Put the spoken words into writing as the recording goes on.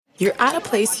you're at a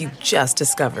place you just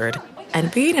discovered.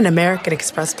 And being an American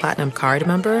Express Platinum card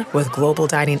member with global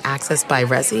dining access by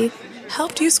Resi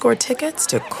helped you score tickets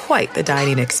to quite the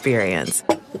dining experience.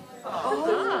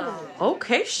 Oh,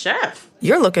 okay, chef.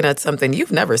 You're looking at something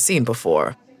you've never seen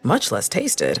before, much less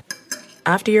tasted.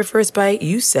 After your first bite,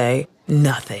 you say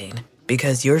nothing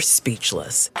because you're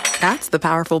speechless. That's the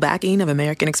powerful backing of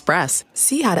American Express.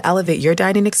 See how to elevate your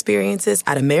dining experiences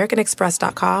at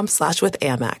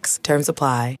americanexpress.com/withAmex. Terms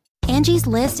apply. Angie's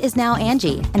List is now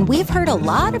Angie, and we've heard a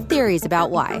lot of theories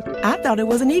about why. I thought it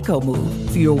was an eco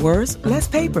move. Fewer words, less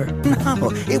paper.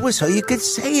 No, it was so you could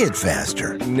say it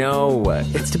faster. No,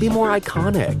 it's to be more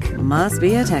iconic. Must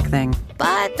be a tech thing.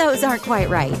 But those aren't quite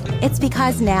right. It's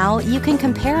because now you can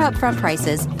compare upfront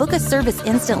prices, book a service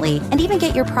instantly, and even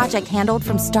get your project handled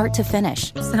from start to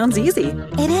finish. Sounds easy.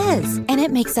 It is, and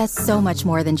it makes us so much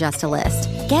more than just a list.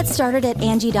 Get started at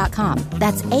Angie.com.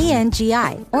 That's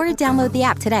ANGI, or download the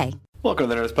app today. Welcome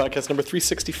to the Nerdist Podcast number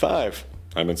 365.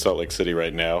 I'm in Salt Lake City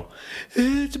right now.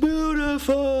 It's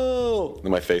beautiful!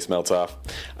 And my face melts off.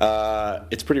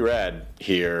 It's pretty rad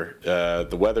here.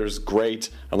 The weather's great.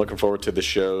 I'm looking forward to the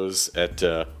shows at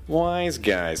Wise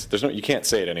Guys. You can't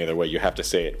say it any other way. You have to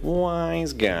say it.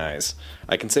 Wise Guys.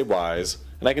 I can say wise,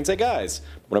 and I can say guys.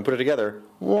 When I put it together,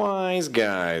 Wise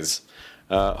Guys.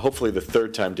 Hopefully the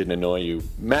third time didn't annoy you.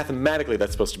 Mathematically,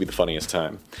 that's supposed to be the funniest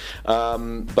time.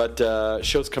 But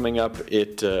shows coming up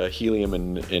at Helium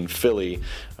in Philly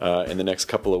in the next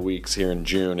couple of weeks here in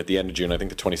June, at the end of June, I think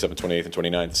the 27th, 28th, and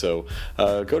 29th. So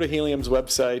go to Helium's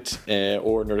website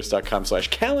or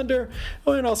nerdist.com/calendar,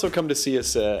 and also come to see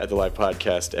us at the live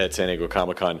podcast at San Diego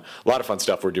Comic-Con. A lot of fun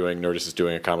stuff we're doing. Nerdist is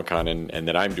doing a Comic-Con and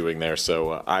that I'm doing there,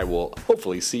 so I will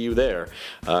hopefully see you there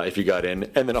if you got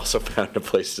in, and then also found a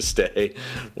place to stay.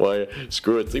 Why,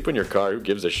 screw it, sleep in your car, who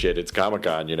gives a shit? It's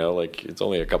Comic-Con, it's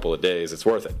only a couple of days, it's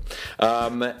worth it.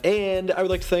 And I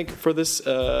would like to thank for this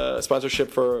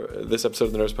sponsorship for this episode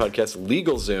of the Nerdist Podcast,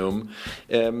 LegalZoom.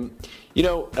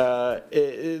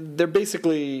 They're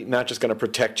basically not just going to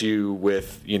protect you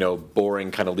with, boring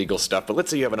kind of legal stuff, but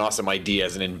let's say you have an awesome idea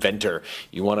as an inventor.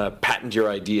 You want to patent your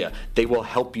idea. They will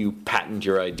help you patent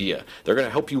your idea. They're going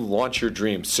to help you launch your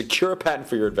dreams, secure a patent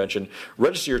for your invention,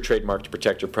 register your trademark to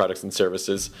protect your products and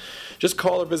services. Just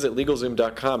call or visit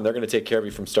LegalZoom.com. They're going to take care of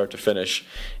you from start to finish.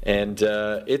 And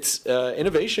it's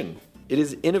innovation. It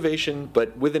is innovation,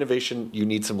 but with innovation, you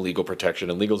need some legal protection,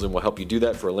 and LegalZoom will help you do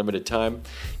that for a limited time.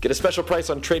 Get a special price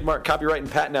on trademark, copyright,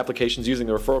 and patent applications using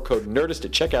the referral code NERDIST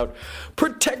at checkout.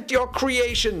 Protect your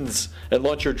creations and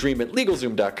launch your dream at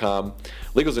LegalZoom.com.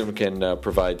 LegalZoom can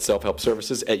provide self-help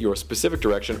services at your specific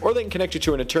direction, or they can connect you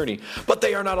to an attorney, but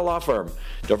they are not a law firm.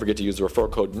 Don't forget to use the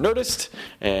referral code NERDIST,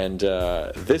 and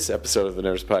this episode of the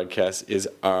Nerdist Podcast is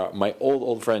my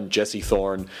old friend Jesse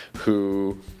Thorn,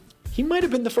 who... he might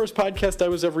have been the first podcast I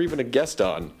was ever even a guest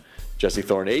on. Jesse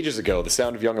Thorn ages ago, The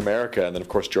Sound of Young America, and then, of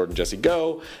course, Jordan Jesse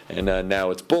Go, and now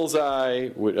it's Bullseye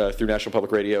through National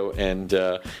Public Radio and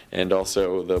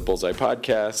also the Bullseye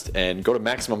podcast. And go to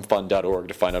MaximumFun.org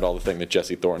to find out all the thing that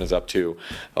Jesse Thorn is up to,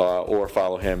 or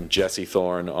follow him, Jesse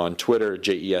Thorn, on Twitter,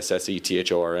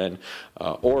 JESSETHORN,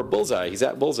 or Bullseye. He's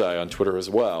at Bullseye on Twitter as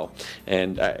well.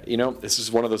 And, this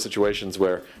is one of those situations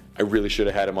where I really should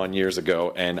have had him on years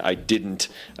ago, and I didn't,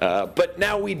 but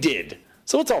now we did.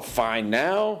 So it's all fine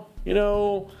now.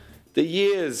 The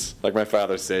years, like my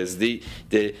father says, the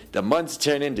months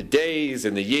turn into days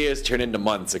and the years turn into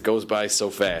months. It goes by so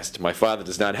fast. My father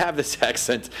does not have this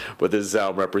accent, but this is how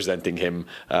I'm representing him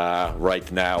right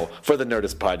now for the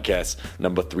Nerdist Podcast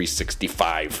number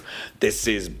 365. This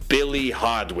is Billy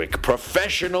Hardwick,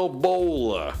 professional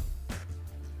bowler.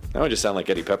 Now I just sound like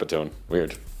Eddie Pepitone.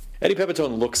 Weird. Eddie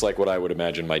Pepitone looks like what I would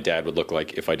imagine my dad would look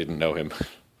like if I didn't know him.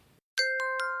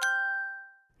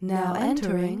 Now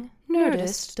entering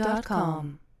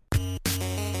Nerdist.com.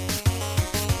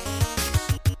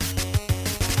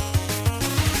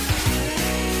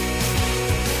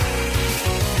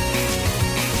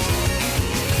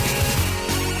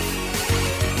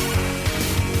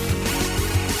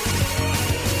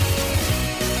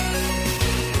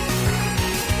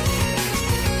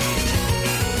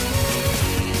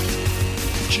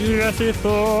 Jesse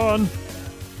Thorn,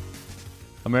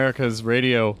 America's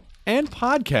radio and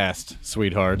podcast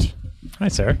sweetheart. Hi,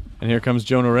 sir. And here comes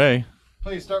Jonah Ray.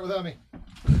 Please start without me.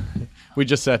 We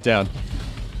just sat down.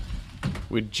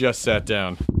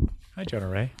 Hi, Jonah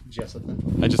Ray.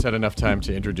 Jessithan. I just had enough time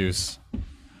to introduce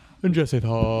Jesse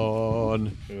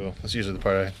Thorn. Well, that's usually the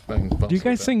part Do you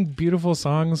guys sing beautiful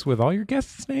songs with all your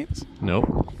guests' names?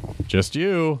 Nope. Just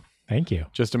you. Thank you.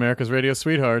 Just America's radio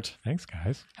sweetheart. Thanks,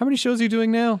 guys. How many shows are you doing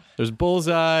now? There's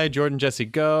Bullseye, Jordan Jesse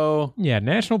Go. Yeah,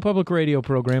 National Public Radio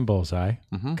program Bullseye,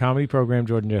 comedy program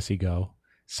Jordan Jesse Go,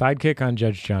 Sidekick on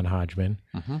Judge John Hodgman,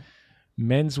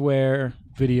 menswear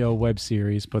video web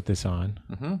series Put This On,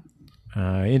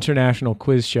 international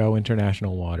quiz show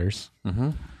International Waters.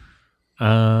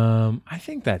 I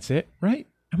think that's it, right?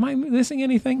 Am I missing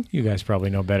anything? You guys probably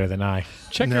know better than I.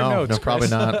 Check your notes. No, probably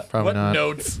Chris. not. Probably What not.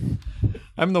 notes?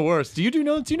 I'm the worst. Do you do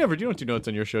notes? You don't do notes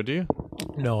on your show, do you?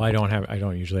 No, I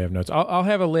don't usually have notes. I'll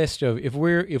have a list of if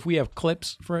we have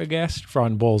clips for a guest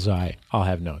from Bullseye, I'll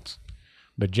have notes.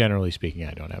 But generally speaking,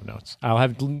 I don't have notes. I'll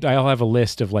have a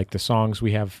list of like the songs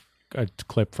we have a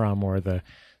clip from or the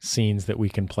scenes that we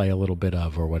can play a little bit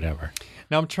of or whatever.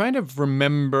 Now, I'm trying to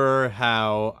remember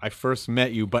how I first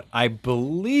met you, but I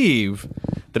believe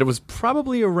that it was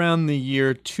probably around the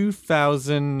year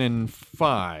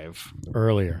 2005.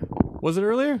 Earlier. Was it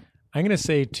earlier? I'm going to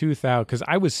say 2000 because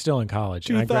I was still in college.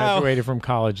 And I graduated from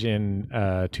college in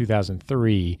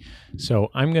 2003.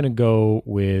 So I'm going to go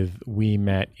with we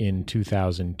met in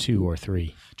 2002 or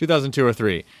 3. 2002 or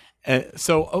 3.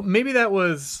 Maybe that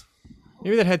was...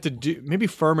 Maybe that had to do... Maybe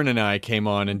Furman and I came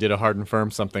on and did a Hard and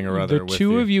Firm something or other. The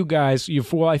two of you guys...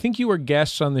 I think you were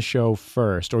guests on the show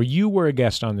first, or you were a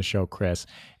guest on the show, Chris,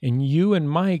 and you and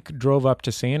Mike drove up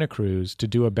to Santa Cruz to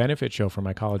do a benefit show for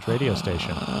my college radio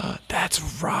station.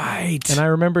 That's right. And I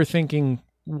remember thinking,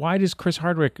 why does Chris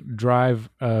Hardwick drive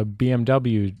a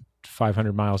BMW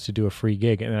 500 miles to do a free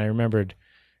gig? And I remembered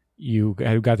you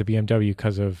got the BMW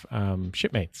because of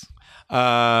Shipmates.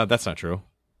 That's not true.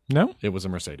 No? It was a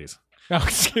Mercedes. Oh,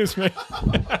 excuse me.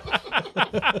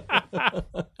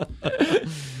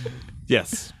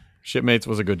 Yes. Shipmates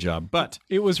was a good job, but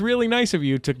it was really nice of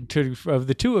you of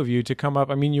the two of you to come up.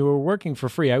 I mean, you were working for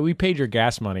free. We paid your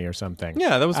gas money or something.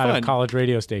 Yeah, that was out fun. Of college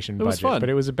radio station budget. Was fun. But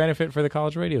it was a benefit for the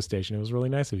college radio station. It was really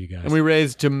nice of you guys. And we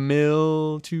raised to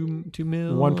mil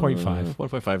 1.5. 1.5.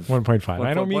 1.5.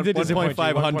 I don't mean to disappoint you.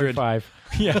 1.500.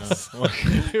 Yes.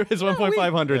 Here is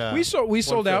 1.500. Yeah. We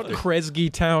sold out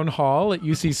Kresge Town Hall at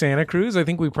UC Santa Cruz. I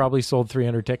think we probably sold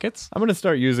 300 tickets. I'm going to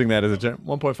start using that as a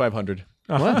 1.500.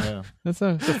 Uh-huh. What? Yeah. That's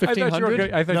a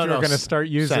 1,500? I thought you were going to start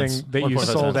using that you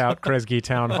sold out Kresge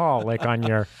Town Hall, like on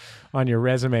your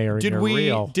resume or in your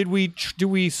reel. Did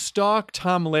we stalk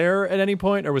Tom Lehrer at any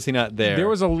point, or was he not there? There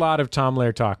was a lot of Tom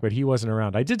Lehrer talk, but he wasn't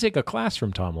around. I did take a class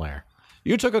from Tom Lehrer.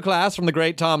 You took a class from the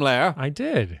great Tom Lehrer? I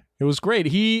did. It was great.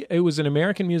 It was an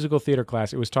American musical theater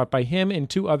class. It was taught by him and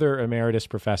 2 other emeritus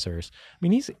professors. I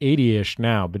mean, he's 80-ish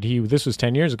now, but this was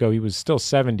 10 years ago. He was still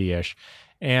 70-ish.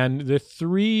 And the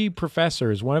 3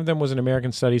 professors, one of them was an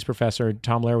American studies professor,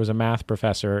 Tom Lehrer was a math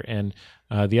professor, and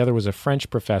the other was a French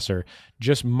professor,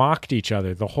 just mocked each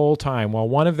other the whole time. While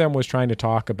one of them was trying to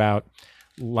talk about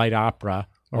light opera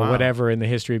or whatever in the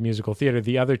history of musical theater,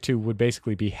 the other 2 would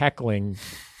basically be heckling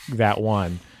that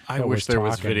one. I wish there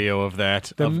was video of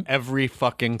that, of every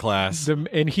fucking class.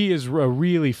 And he is a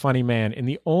really funny man. And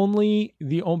basically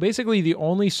the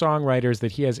only songwriters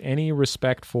that he has any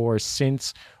respect for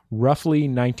since roughly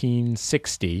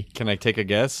 1960. Can I take a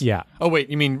guess? Yeah. Oh, wait,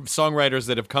 you mean songwriters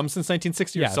that have come since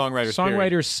 1960 or songwriters?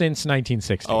 Songwriters since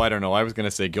 1960. Oh, I don't know. I was going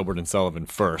to say Gilbert and Sullivan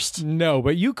first. No,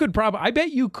 but you could probably, I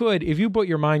bet you could, if you put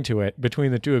your mind to it,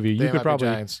 between the two of you, you could probably.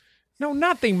 Giants. No,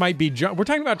 nothing might be. We're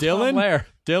talking about Dylan? Tom Lehrer.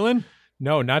 Dylan?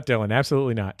 No, not Dylan.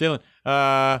 Absolutely not. Dylan.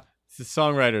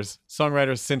 Songwriters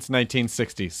since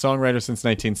 1960. Songwriters since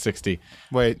 1960.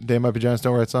 Wait, They Might Be Giants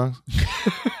don't write songs?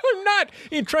 I'm not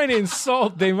trying to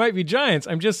insult They Might Be Giants.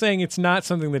 I'm just saying it's not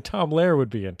something that Tom Lehrer would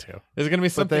be into. Is it going to be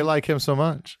something? But they like him so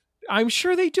much. I'm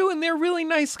sure they do, and they're really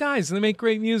nice guys, and they make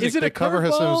great music. Is it They a cover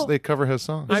his curveball? They cover his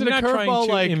songs. I'm not trying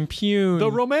to impugn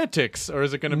the Romantics, or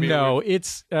is it going to be? No,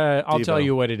 it's. I'll tell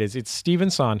you what it is. It's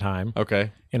Stephen Sondheim.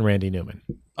 Okay. And Randy Newman.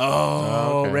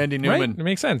 Oh, okay. Randy Newman. Right? It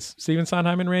makes sense. Stephen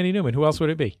Sondheim and Randy Newman. Who else would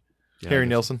it be? Harry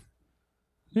Nilsson.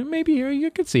 Maybe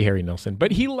you could see Harry Nilsson,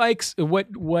 but he likes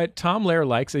what Tom Lehrer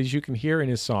likes, as you can hear in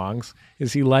his songs,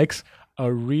 is he likes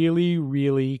a really,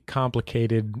 really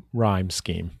complicated rhyme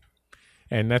scheme.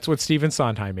 And that's what Stephen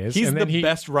Sondheim is. He's the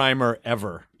best rhymer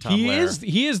ever. Tom Lehrer.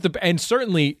 He is and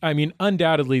certainly, I mean,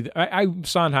 undoubtedly,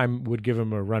 Sondheim would give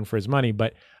him a run for his money,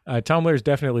 but Tom Lehrer is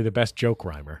definitely the best joke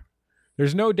rhymer.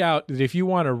 There's no doubt that if you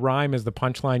want to rhyme as the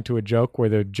punchline to a joke, where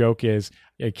the joke is,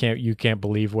 you can't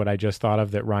believe what I just thought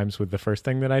of that rhymes with the first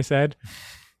thing that I said,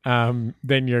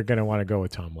 then you're going to want to go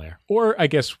with Tom Lehrer. Or I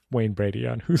guess Wayne Brady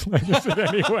on Whose Line Is It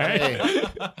Anyway? Hey,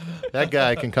 that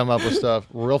guy can come up with stuff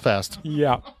real fast.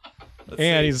 Yeah.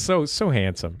 And he's so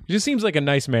handsome. He just seems like a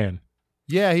nice man.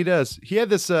 Yeah, he does. He had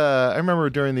this. I remember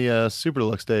during the Super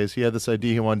Deluxe days, he had this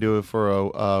idea he wanted to do it for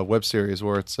a web series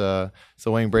where it's the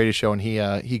Wayne Brady show, and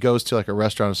he goes to like a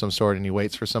restaurant of some sort, and he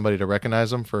waits for somebody to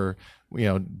recognize him for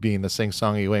being the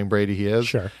sing-songy Wayne Brady he is.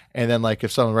 Sure. And then like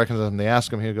if someone recognizes him, they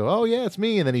ask him, he'll go, "Oh yeah, it's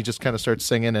me," and then he just kind of starts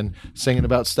singing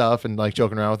about stuff and like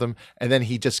joking around with them, and then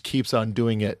he just keeps on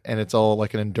doing it, and it's all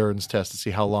like an endurance test to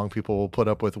see how long people will put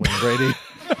up with Wayne Brady.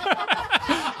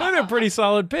 That's a pretty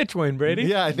solid pitch, Wayne Brady.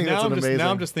 Yeah, I think that's amazing.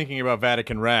 Now I'm just thinking about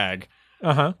Vatican Rag.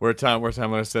 Uh-huh. Where Tom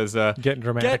says, getting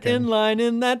dramatic. Get in line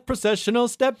in that processional,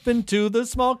 step into the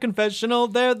small confessional.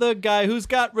 They're the guy who's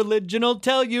got religion'll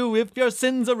tell you if your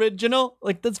sin's original.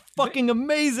 Like, that's fucking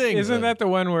amazing. Isn't that the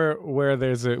one where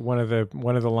there's one of the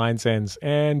lines ends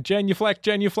and genuflect.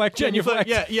 Yeah.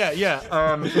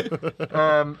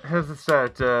 How's it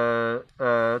start?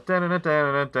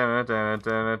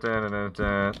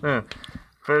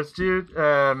 First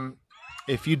you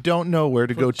if you don't know where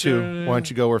to go to, why don't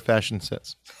you go where fashion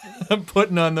sits? I'm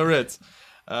putting on the Ritz.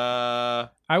 I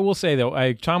will say,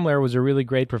 though, Tom Lehrer was a really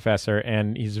great professor,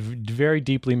 and he's very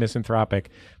deeply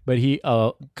misanthropic, but he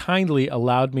kindly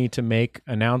allowed me to make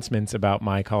announcements about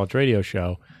my college radio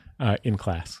show in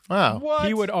class. Wow. What?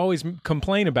 He would always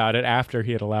complain about it after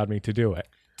he had allowed me to do it.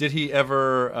 Did he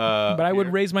ever... but I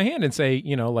would raise my hand and say,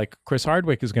 like Chris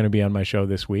Hardwick is going to be on my show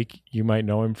this week. You might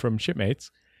know him from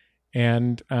Shipmates.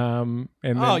 And then,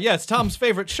 yes, Tom's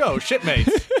favorite show,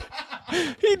 Shipmates.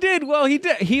 He did. Well, he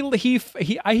did. He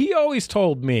always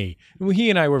told me, he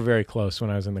and I were very close when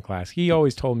I was in the class. He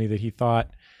always told me that he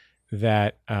thought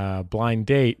that Blind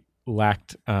Date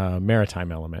lacked a maritime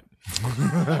element.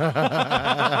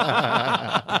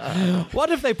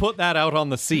 What if they put that out on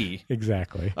the sea?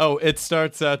 Exactly. Oh, it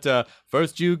starts at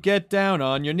first you get down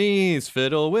on your knees,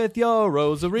 fiddle with your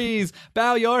rosaries,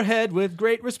 bow your head with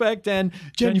great respect, and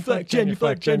genuflect.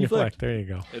 There you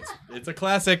go. It's a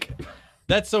classic.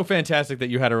 That's so fantastic that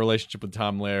you had a relationship with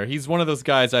Tom Lehrer. He's one of those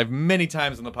guys I've many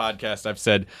times in the podcast I've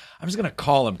said, I'm just going to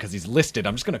call him because he's listed.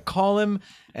 I'm just going to call him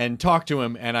and talk to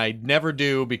him, and I never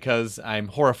do because I'm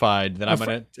horrified that it's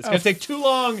going to take too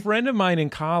long. A friend of mine in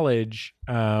college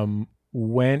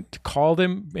called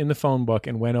him in the phone book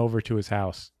and went over to his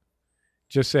house.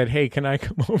 Just said, "Hey, can I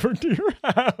come over to your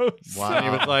house?" Wow. And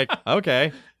he was like,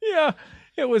 okay. Yeah.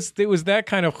 It was that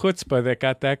kind of chutzpah that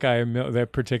got that guy,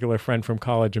 that particular friend from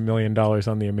college, $1 million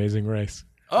on The Amazing Race.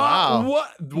 Wow.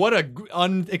 What a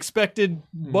unexpected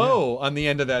bow on the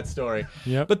end of that story.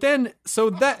 Yep. But then,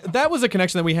 so that was a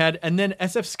connection that we had, and then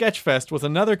SF Sketchfest was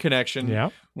another connection. Yeah.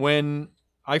 When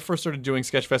I first started doing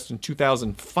Sketchfest in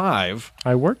 2005.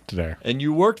 I worked there. And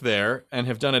you worked there and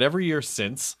have done it every year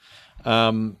since.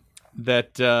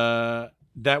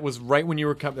 That was right when you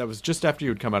were that was just after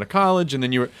you had come out of college, and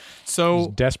then you were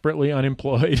desperately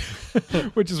unemployed,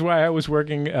 which is why I was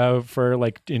working for a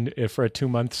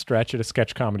 2-month stretch at a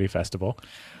sketch comedy festival.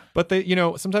 But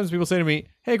sometimes people say to me,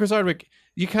 "Hey, Chris Hardwick,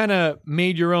 you kind of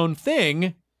made your own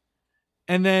thing,"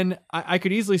 and then I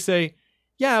could easily say,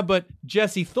 "Yeah, but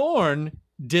Jesse Thorn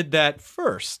did that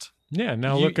first." Yeah,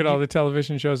 now look at all the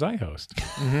television shows I host.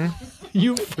 Mm-hmm.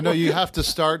 You have to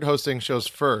start hosting shows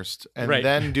first and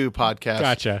then do podcasts.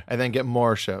 Gotcha. And then get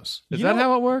more shows. Is that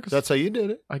how it works? That's how you did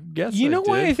it. I guess You know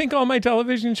why I think all my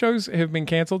television shows have been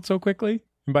canceled so quickly?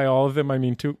 And by all of them, I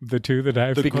mean the two that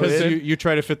I've because you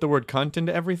try to fit the word cunt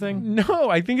into everything? No,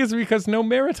 I think it's because no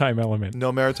maritime element.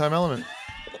 No maritime element.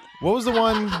 What was the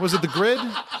one? Was it The Grid?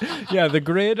 Yeah, The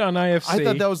Grid on IFC. I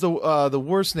thought that was the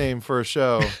worst name for a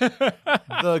show.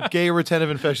 The Gay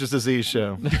Retentive Infectious Disease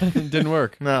Show. Didn't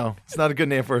work. No, it's not a good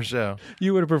name for a show.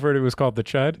 You would have preferred it was called The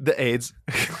Chud? The AIDS.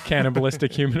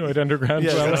 Cannibalistic Humanoid Underground.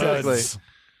 Yes, exactly.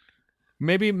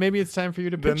 Maybe it's time for you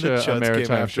to pitch the a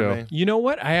maritime show. Me. You know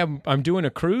what? I'm doing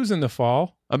a cruise in the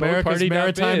fall. America's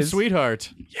Maritime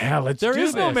Sweetheart. Yeah, let's do this. There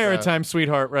is no Maritime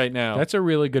Sweetheart right now. That's a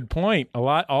really good point.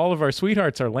 All of our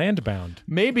sweethearts are land-bound.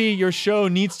 Maybe your show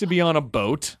needs to be on a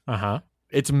boat. Uh-huh.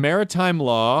 It's maritime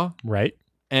law. Right.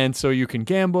 And so you can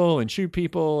gamble and shoot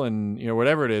people and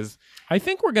whatever it is. I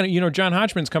think we're going to, John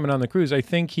Hodgman's coming on the cruise. I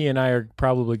think he and I are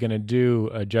probably going to do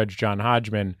a Judge John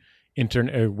Hodgman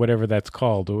whatever that's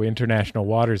called, International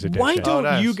Waters Edition. Why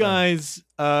don't you guys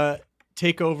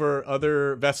take over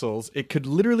other vessels? It could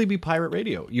literally be pirate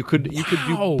radio. You could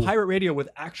do pirate radio with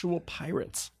actual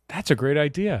pirates. That's a great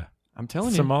idea. I'm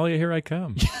telling you. Somalia, here I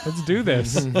come. Let's do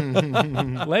this.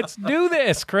 Let's do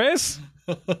this, Chris.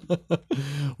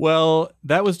 Well,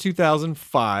 that was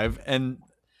 2005, and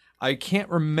I can't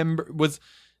remember. Was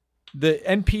the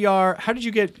NPR? How did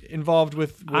you get involved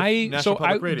with National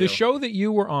Public Radio? The show that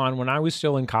you were on when I was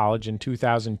still in college in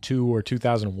 2002 or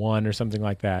 2001 or something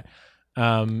like that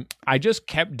I just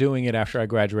kept doing it after I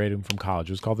graduated from college.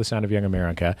 It was called The Sound of Young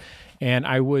America. And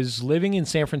I was living in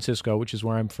San Francisco, which is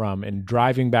where I'm from, and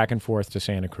driving back and forth to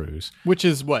Santa Cruz. Which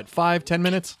is what, 5-10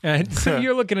 minutes? And so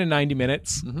you're looking at 90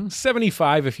 minutes,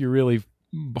 75 if you really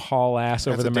haul ass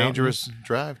over the mountain. It's a dangerous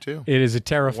drive, too. It is a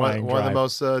terrifying One of the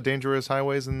drive. most dangerous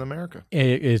highways in America.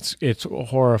 It's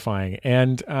horrifying.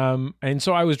 And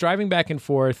so I was driving back and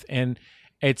forth, and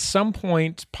at some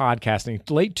point, podcasting,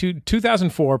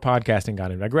 2004, podcasting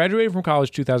got invented. I graduated from college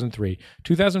 2003.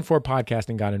 2004,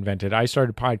 podcasting got invented. I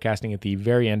started podcasting at the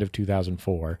very end of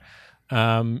 2004.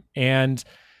 And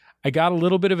I got a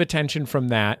little bit of attention from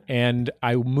that, and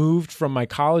I moved from my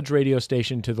college radio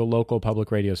station to the local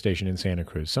public radio station in Santa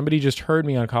Cruz. Somebody just heard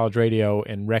me on college radio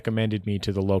and recommended me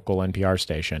to the local NPR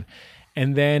station.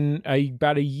 And then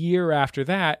about a year after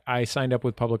that, I signed up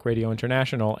with Public Radio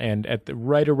International. And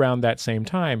right around that same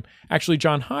time, actually,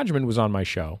 John Hodgman was on my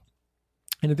show.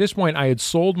 And at this point, I had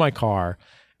sold my car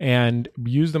and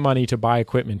used the money to buy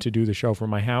equipment to do the show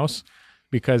from my house.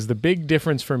 Because the big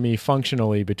difference for me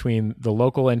functionally between the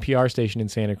local NPR station in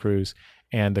Santa Cruz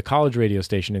and the college radio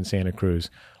station in Santa Cruz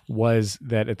was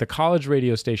that at the college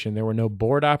radio station, there were no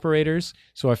board operators.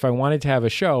 So if I wanted to have a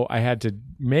show, I had to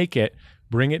make it,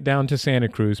 bring it down to Santa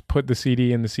Cruz, put the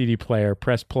CD in the CD player,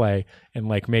 press play, and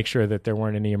make sure that there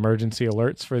weren't any emergency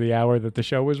alerts for the hour that the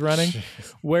show was running.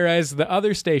 Whereas the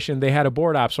other station, they had a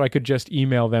board op, so I could just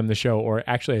email them the show. Or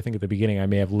actually, I think at the beginning, I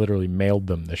may have literally mailed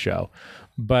them the show.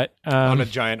 But on a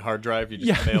giant hard drive, you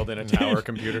just mailed in a tower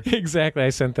computer. Exactly. I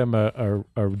sent them a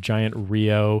giant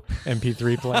Rio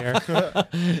MP3 player.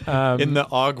 In the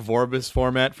Ogg Vorbis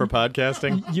format for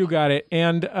podcasting. You got it.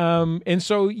 And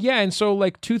so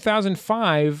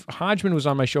 2005, Hodgman was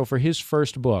on my show for his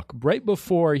first book, right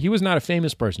before he was not a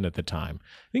famous person at the time.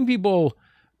 I think people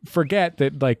forget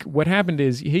that what happened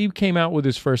is he came out with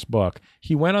his first book.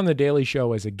 He went on the Daily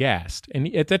Show as a guest. And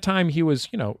at that time he was,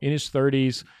 in his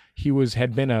 30s. He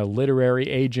had been a literary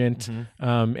agent,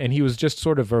 and he was just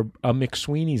sort of a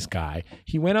McSweeney's guy.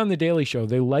 He went on the Daily Show.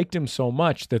 They liked him so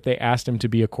much that they asked him to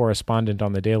be a correspondent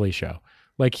on the Daily Show.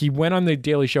 He went on the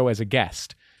Daily Show as a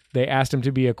guest. They asked him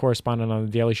to be a correspondent on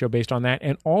the Daily Show based on that,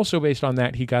 and also based on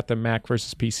that, he got the Mac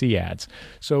versus PC ads.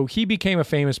 So he became a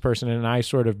famous person, and I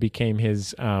sort of became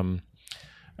his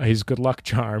good luck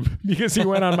charm because he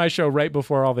went on my show right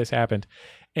before all this happened.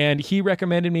 And he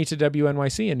recommended me to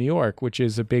WNYC in New York, which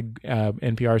is a big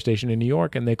NPR station in New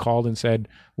York. And they called and said,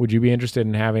 would you be interested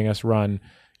in having us run,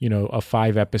 a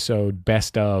 5-episode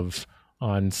best of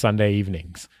on Sunday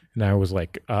evenings? And I was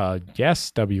like, yes,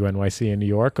 WNYC in New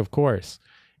York, of course.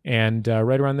 And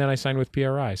right around then I signed with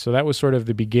PRI. So that was sort of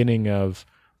the beginning of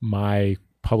my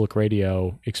public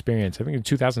radio experience. I think in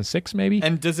 2006, maybe.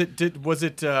 And was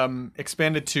it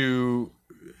expanded to...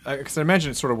 Because I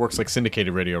imagine it sort of works like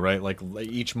syndicated radio, right? Like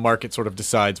each market sort of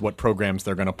decides what programs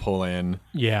they're going to pull in.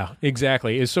 Yeah,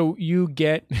 exactly. So you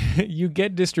get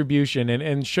distribution,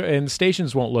 and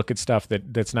stations won't look at stuff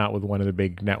that's not with one of the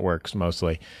big networks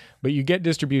mostly, but you get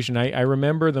distribution. I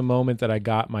remember the moment that I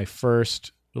got my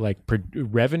first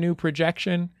revenue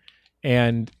projection,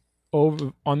 and in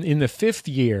the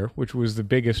 5th year, which was the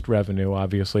biggest revenue,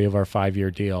 obviously, of our 5-year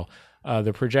deal,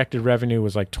 the projected revenue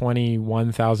was like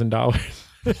 $21,000.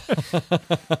 And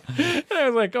I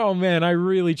was like, oh man, I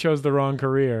really chose the wrong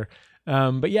career.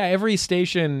 But yeah, every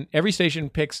station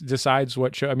decides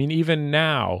what show. I mean, even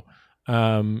now,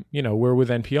 we're with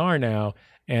NPR now,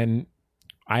 and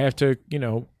I have to,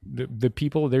 the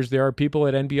people, there are people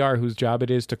at NPR whose job it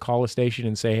is to call a station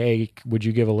and say, hey, would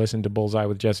you give a listen to Bullseye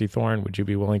with Jesse Thorn? Would you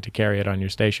be willing to carry it on your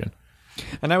station?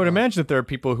 And I would imagine that there are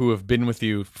people who have been with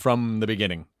you from the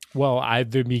beginning. Well,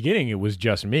 the beginning, it was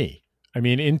just me. I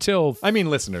mean,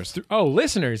 listeners.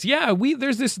 Listeners. Yeah,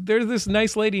 there's this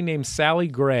nice lady named Sally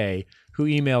Gray who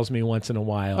emails me once in a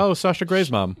while. Oh, Sasha Gray's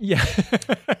mom. Yeah.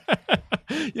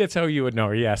 That's how you would know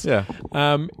her. Yes. Yeah.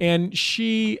 And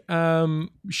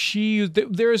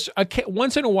there's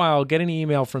once in a while I'll get an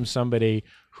email from somebody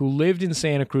who lived in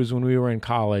Santa Cruz when we were in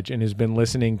college and has been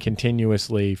listening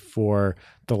continuously for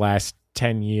the last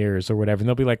 10 years or whatever. And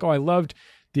they'll be like, oh, I loved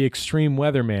the Extreme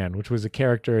Weatherman, which was a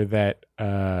character that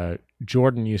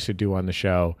Jordan used to do on the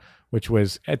show, which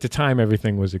was, at the time,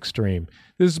 everything was extreme.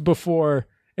 This is before,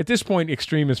 at this point,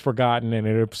 extreme is forgotten, and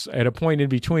at a point in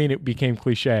between, it became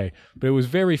cliche. But it was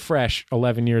very fresh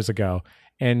 11 years ago.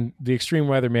 And the Extreme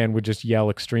Weatherman would just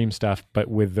yell extreme stuff, but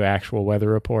with the actual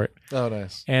weather report. Oh,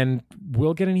 nice. And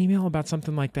we'll get an email about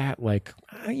something like that.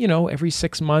 Every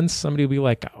 6 months, somebody will be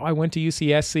like, oh, I went to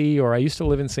UCSC, or I used to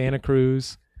live in Santa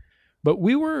Cruz. But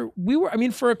we were, I mean,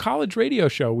 for a college radio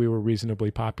show, we were reasonably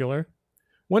popular.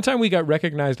 One time we got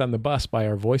recognized on the bus by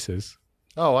our voices.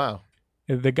 Oh, wow.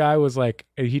 The guy was like,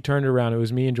 he turned around. It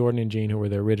was me and Jordan and Gene who were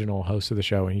the original hosts of the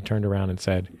show. And he turned around and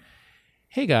said,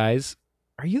 "Hey guys,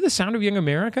 are you the Sound of Young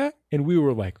America?" And we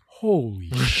were like, holy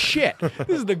shit, this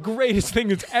is the greatest thing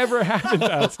that's ever happened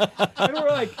to us. And we're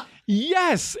like,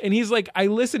 yes. And he's like, I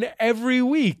listen every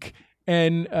week.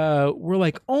 And we're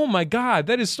like, oh my God,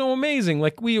 that is so amazing.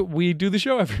 Like we do the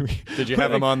show every week. Did you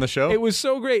have him on the show? It was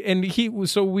so great. And we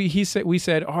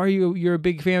said, you're a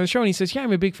big fan of the show? And he says, yeah,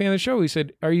 I'm a big fan of the show. He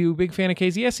said, are you a big fan of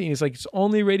KZSC? And he's like, it's the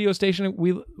only radio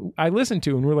station I listen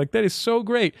to. And we're like, that is so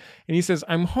great. And he says,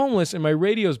 I'm homeless and my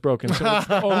radio's broken, so it's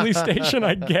the only station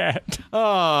I get.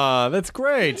 Ah, that's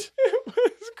great. It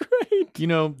was great. You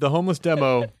know, the homeless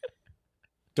demo,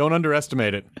 don't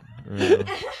underestimate it.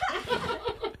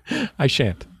 I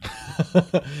shan't.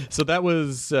 So that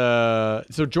was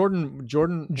so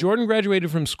Jordan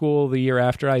graduated from school the year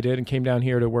after I did and came down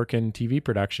here to work in TV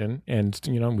production, and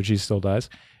which he still does.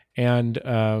 And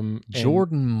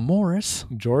Jordan Morris,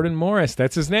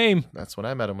 that's his name. That's when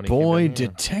I met him when he Boy came down here.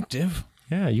 detective.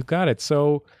 Yeah, you got it.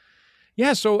 So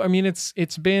I mean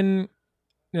it's been,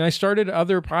 and I started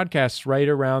other podcasts right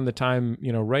around the time,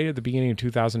 right at the beginning of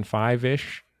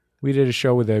 2005-ish. We did a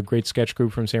show with a great sketch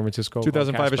group from San Francisco.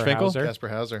 2005-ish Finkel? Casper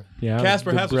Hauser. Yeah.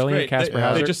 Casper Hauser's brilliant great. Casper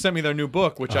Hauser. They just sent me their new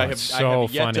book, which I have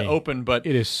yet to open, but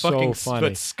it is so funny.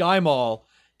 But Sky Mall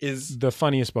is the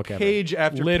funniest book ever. Page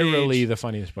after Literally page. The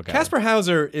funniest book ever. Casper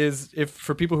Hauser is, if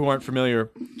for people who aren't familiar,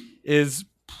 is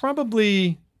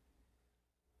probably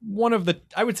one of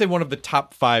the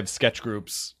top 5 sketch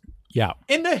groups. Yeah.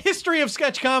 In the history of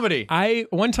sketch comedy.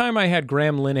 One time I had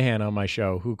Graham Linehan on my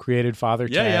show, who created Father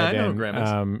Ted. Yeah, I know who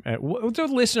Graham is. The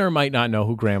listener might not know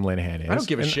who Graham Linehan is. I don't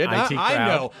give a shit.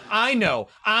 I know.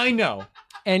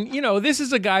 And, this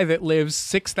is a guy that lives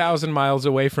 6,000 miles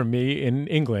away from me in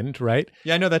England, right?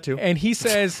 Yeah, I know that too. And he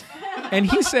said,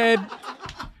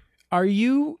 do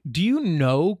you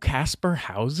know Casper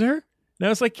Hauser? And I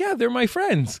was like, yeah, they're my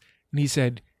friends. And he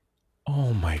said,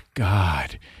 oh my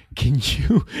God, can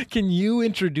you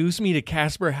introduce me to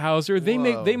Casper Hauser? They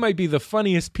might be the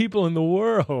funniest people in the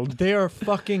world. They are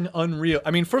fucking unreal.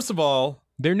 I mean, first of all,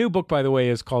 their new book, by the way,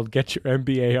 is called Get Your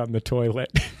MBA on the Toilet.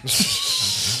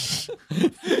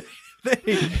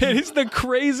 It is the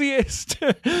craziest.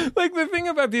 Like, the thing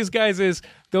about these guys is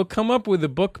they'll come up with a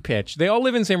book pitch. They all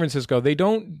live in San Francisco. They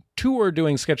don't tour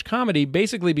doing sketch comedy,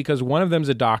 basically because one of them's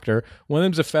a doctor, one of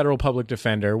them's a federal public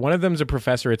defender, one of them's a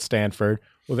professor at Stanford.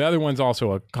 Well, the other one's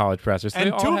also a college professor. So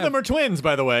and 2 of them are twins,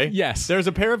 by the way. Yes. There's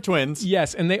a pair of twins.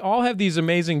 Yes, and they all have these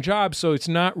amazing jobs, so it's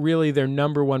not really their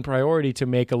number one priority to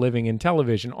make a living in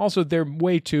television. Also, they're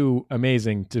way too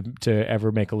amazing to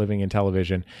ever make a living in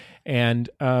television. And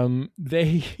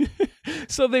they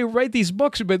so they write these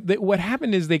books, but what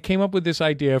happened is they came up with this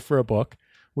idea for a book,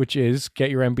 which is Get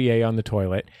Your MBA on the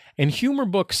Toilet. And humor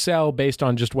books sell based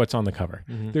on just what's on the cover.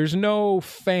 Mm-hmm. There's no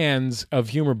fans of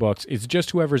humor books. It's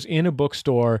just whoever's in a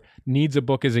bookstore, needs a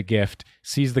book as a gift,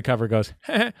 sees the cover, goes,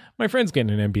 my friend's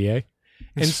getting an MBA.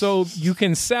 And so you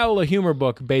can sell a humor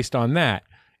book based on that.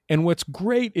 And what's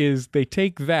great is they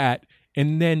take that,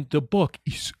 and then the book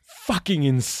is fucking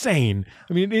insane.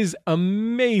 I mean, it is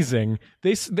amazing.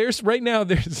 There's right now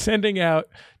they're sending out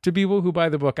to people who buy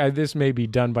the book. This may be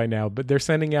done by now, but they're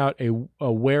sending out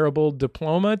a wearable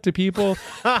diploma to people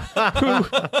who,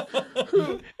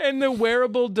 and the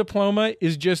wearable diploma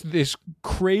is just this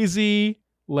crazy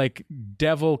like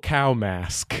devil cow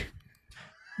mask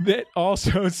that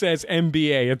also says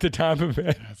MBA at the top of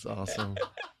it. That's awesome.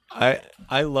 I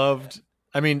loved.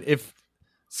 I mean, if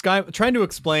trying to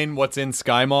explain what's in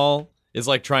Sky Mall is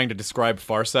like trying to describe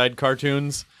Far Side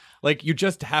cartoons. Like, you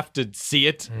just have to see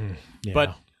it. Yeah.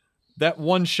 But that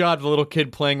one shot of the little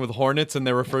kid playing with hornets and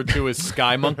they're referred to as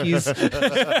sky monkeys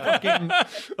fucking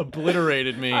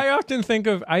obliterated me. I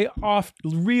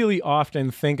really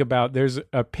often think about, there's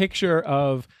a picture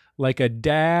of like a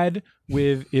dad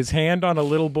with his hand on a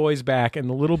little boy's back, and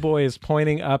the little boy is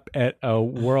pointing up at a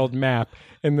world map,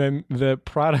 and then the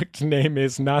product name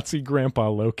is Nazi Grandpa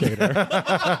Locator.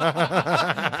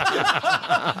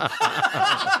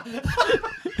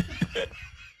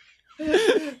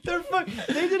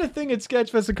 They did a thing at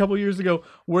Sketchfest a couple years ago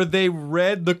where they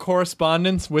read the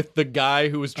correspondence with the guy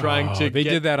who was trying to They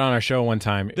did that on our show one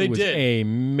time. They it was did.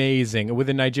 Amazing. With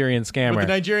a Nigerian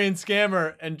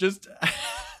scammer. And just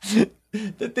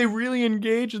that they really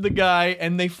engaged the guy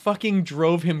and they fucking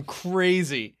drove him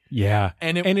crazy. Yeah.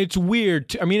 And it's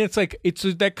weird. I mean, it's like, it's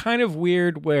that kind of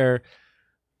weird where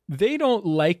they don't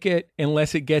like it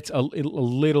unless it gets a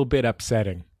little bit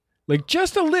upsetting. Like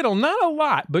just a little, not a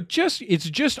lot, but it's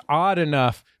just odd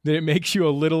enough that it makes you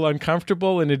a little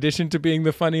uncomfortable in addition to being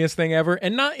the funniest thing ever.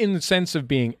 And not in the sense of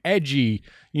being edgy,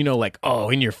 like, oh,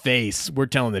 in your face, we're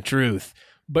telling the truth,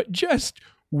 but just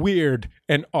weird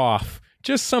and off.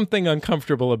 Just something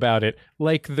uncomfortable about it,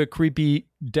 like the creepy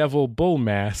devil bull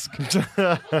mask.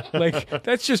 Like,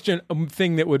 that's just a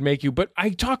thing that would make you. But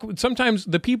sometimes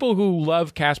the people who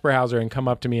love Casper Hauser and come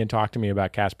up to me and talk to me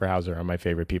about Casper Hauser are my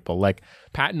favorite people. Like,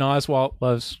 Patton Oswalt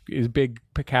is big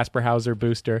Casper Hauser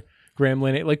booster. Graham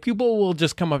Linehan. Like, people will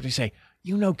just come up to me and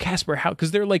say, Casper Hauser,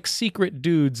 because they're like secret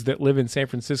dudes that live in San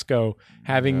Francisco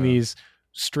having these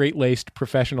straight-laced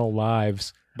professional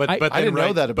lives. But I didn't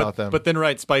know that about them. But then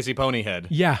write Spicy Ponyhead.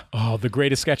 Yeah. Oh, the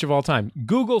greatest sketch of all time.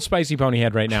 Google Spicy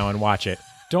Ponyhead right now and watch it.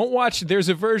 Don't watch. There's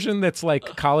a version that's like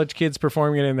college kids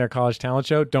performing it in their college talent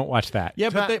show. Don't watch that.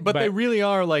 Yeah, but they really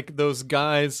are like those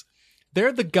guys.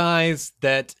 They're the guys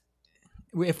that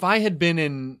if I had been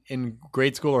in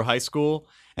grade school or high school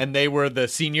and they were the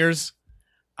seniors,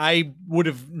 I would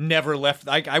have never left.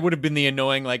 I would have been the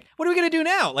annoying, like, what are we going to do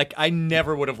now? Like, I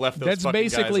never would have left those That's fucking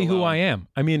basically guys who alone. I am.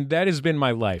 I mean, that has been my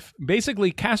life.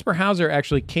 Basically, Casper Hauser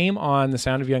actually came on The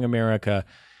Sound of Young America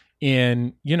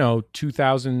in,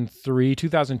 2003,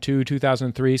 2002,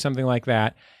 2003, something like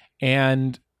that.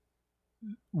 And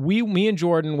me and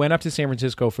Jordan went up to San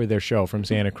Francisco for their show from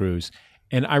Santa Cruz.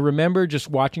 And I remember just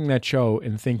watching that show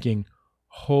and thinking,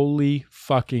 holy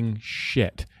fucking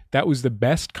shit. That was the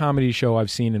best comedy show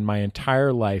I've seen in my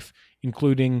entire life,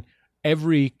 including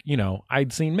every,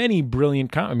 I'd seen many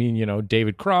brilliant,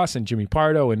 David Cross and Jimmy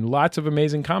Pardo and lots of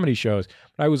amazing comedy shows.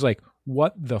 But I was like,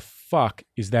 what the fuck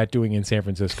is that doing in San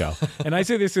Francisco? And I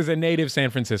say this as a native San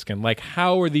Franciscan. Like,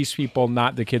 how are these people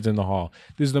not the kids in the hall?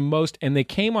 This is the most, and they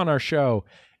came on our show,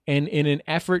 and in an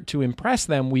effort to impress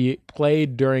them, we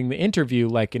played during the interview,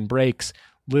 like in breaks,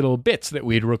 little bits that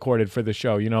we'd recorded for the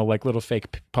show, like little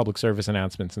fake public service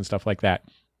announcements and stuff like that.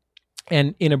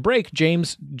 And in a break,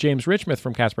 James Richmouth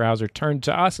from Casper Hauser turned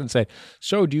to us and said,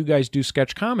 so do you guys do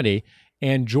sketch comedy?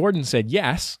 And Jordan said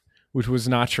yes, which was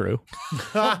not true.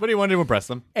 But he wanted to impress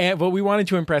them. But we wanted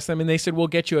to impress them, and they said, we'll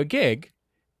get you a gig.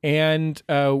 And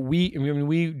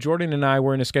Jordan and I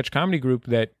were in a sketch comedy group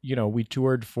that, we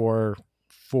toured for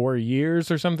 4 years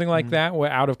or something like that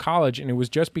out of college. And it was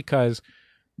just because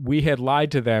we had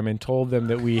lied to them and told them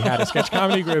that we had a sketch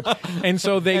comedy group. And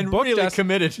so they booked really us.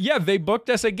 Committed. Yeah, they booked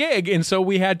us a gig. And so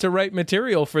we had to write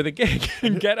material for the gig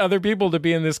and get other people to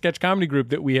be in this sketch comedy group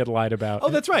that we had lied about. Oh,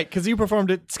 that's right, because you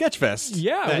performed at Sketchfest.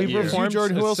 Yeah, we performed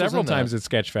Jordan, who else several was in times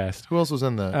that? at Sketchfest. Who else was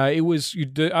in that? It was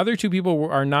the other two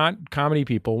people are not comedy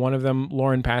people. One of them,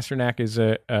 Lauren Pasternak, is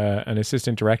an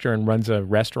assistant director and runs a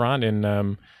restaurant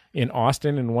in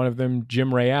Austin, and one of them,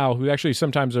 Jim Real, who actually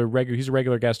sometimes he's a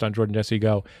regular guest on Jordan Jesse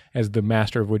Go as the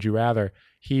master of Would You Rather.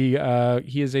 He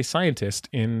is a scientist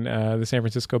in the San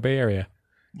Francisco Bay Area.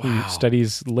 Wow. He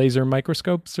studies laser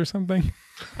microscopes or something.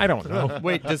 I don't know.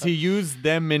 Wait, does he use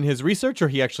them in his research, or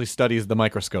he actually studies the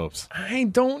microscopes? I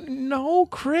don't know,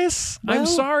 Chris. Well, I'm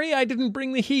sorry I didn't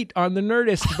bring the heat on the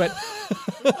Nerdist, but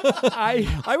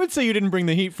I would say you didn't bring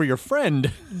the heat for your friend.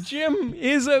 Jim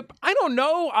is I don't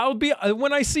know.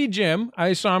 When I see Jim,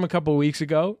 I saw him a couple of weeks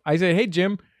ago. I said, hey,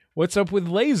 Jim, what's up with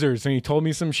lasers? And he told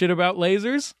me some shit about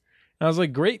lasers. And I was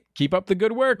like, great, keep up the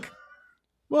good work.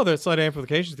 Well, there's slight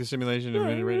amplifications through simulation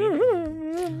and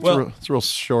radiation. Well, it's a real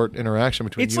short interaction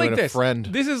between you and a friend.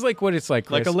 This is like what it's like,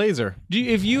 Chris. Like a laser.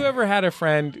 If you ever had a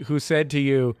friend who said to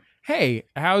you, hey,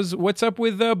 what's up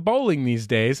with bowling these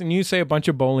days? And you say a bunch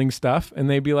of bowling stuff, and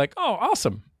they'd be like, oh,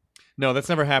 awesome. No, that's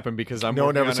never happened because I'm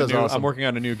awesome. working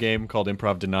on a new game called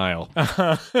Improv Denial.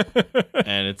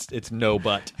 And it's no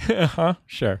but.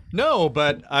 Sure. No,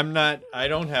 but I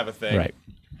don't have a thing. Right.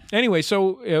 Anyway,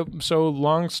 so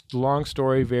long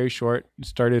story, very short.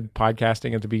 Started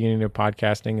podcasting at the beginning of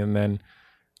podcasting, and then,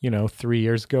 3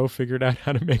 years ago, figured out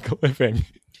how to make a living.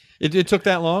 It took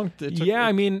that long?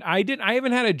 I mean, I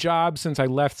haven't had a job since I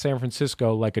left San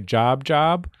Francisco, like a job.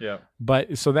 Yeah.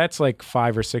 But so that's like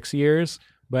 5 or 6 years.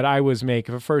 But I was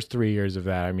making the first 3 years of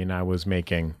that. I mean, I was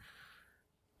making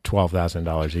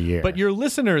 $12,000 a year. But your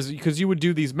listeners, because you would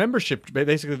do these membership,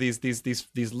 basically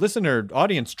these listener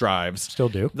audience drives. Still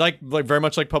do. Like very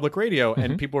much like public radio,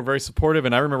 and people were very supportive.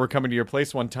 And I remember coming to your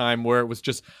place one time where it was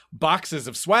just boxes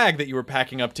of swag that you were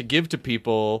packing up to give to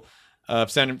people.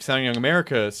 Sound Young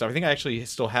America. So I think I actually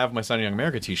still have my Sound Young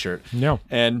America T-shirt. No.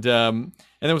 And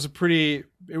it was a pretty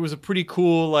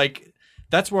cool, like,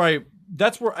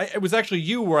 it was actually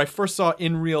you where I first saw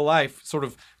in real life sort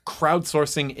of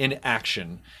crowdsourcing in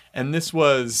action. And this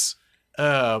was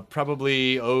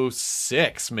Probably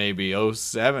 06, maybe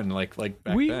 07, like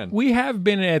back then. We have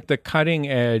been at the cutting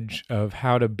edge of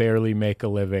how to barely make a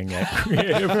living at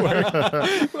creative work.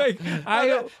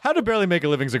 How to Barely Make a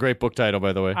Living is a great book title,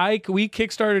 by the way. We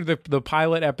kickstarted the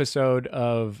pilot episode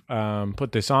of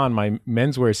Put This On, my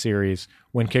menswear series,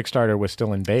 when Kickstarter was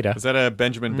still in beta. Is that a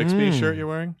Benjamin Bixby shirt you're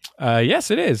wearing?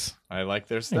 Yes, it is. I like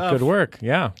their stuff. Good work.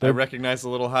 Yeah, I recognize the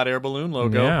little hot air balloon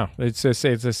logo. Yeah, it's a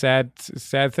sad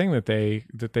thing that they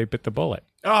bit the bullet.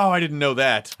 Oh, I didn't know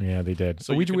that. Yeah, they did.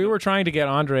 So we were trying to get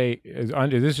Andre.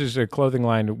 This is a clothing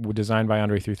line designed by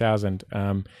Andre 3000,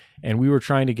 and we were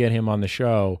trying to get him on the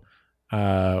show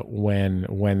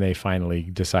when they finally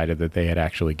decided that they had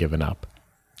actually given up.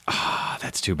 Ah,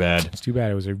 that's too bad. It's too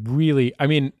bad. It was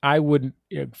I would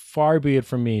far be it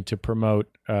from me to promote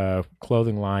a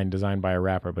clothing line designed by a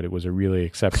rapper, but it was a really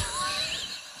exceptional.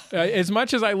 As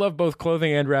much as I love both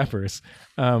clothing and rappers,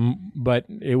 but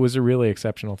it was a really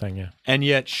exceptional thing, yeah. And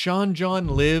yet Sean John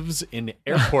lives in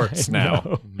airports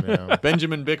now. No.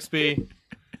 Benjamin Bixby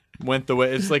went the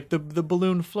way. It's like the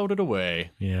balloon floated away.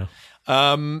 Yeah.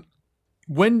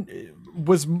 When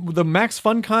was the Max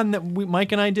FunCon that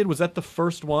Mike and I did? Was that the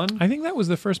first one? I think that was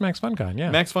the first Max FunCon,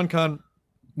 yeah. Max FunCon,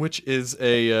 which is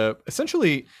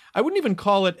essentially, I wouldn't even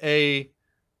call it a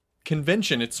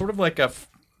convention. It's sort of like a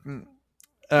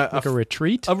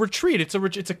retreat? A retreat.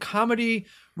 It's a comedy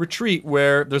retreat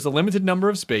where there's a limited number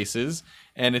of spaces,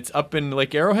 and it's up in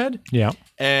Lake Arrowhead. Yeah.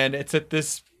 And it's at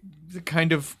this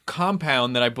kind of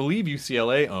compound that I believe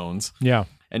UCLA owns. Yeah.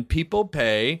 And people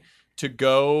pay to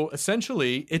go,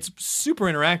 essentially, it's super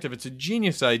interactive. It's a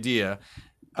genius idea.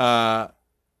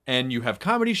 And you have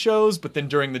comedy shows, but then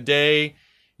during the day,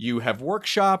 you have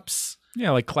workshops.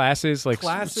 Yeah, like classes,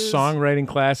 songwriting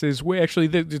classes.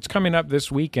 It's coming up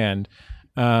this weekend.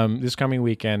 This coming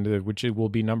weekend, which it will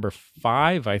be number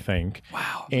 5, I think.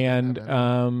 Wow!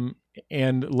 And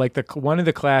like one of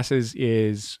the classes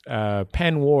is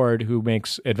Penn Ward, who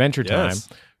makes Adventure Time,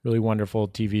 really wonderful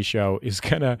TV show.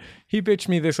 He pitched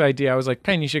me this idea. I was like,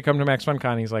 Penn, you should come to Max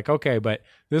FunCon. He's like, okay, but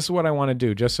this is what I want to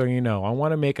do. Just so you know, I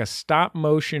want to make a stop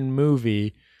motion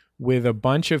movie with a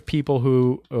bunch of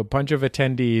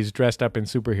attendees dressed up in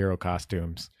superhero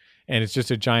costumes, and it's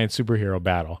just a giant superhero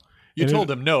battle. You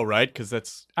told him no, right? Because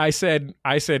that's... I said,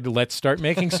 let's start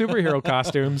making superhero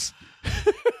costumes.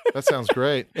 That sounds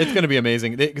great. It's going to be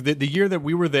amazing. The year that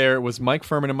we were there, it was Mike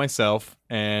Furman and myself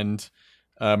and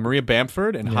Maria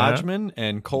Bamford and Hodgman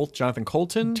and Jonathan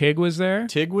Colton. Tig was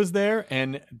there,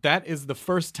 and that is the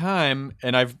first time,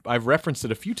 and I've referenced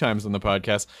it a few times on the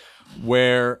podcast,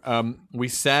 where we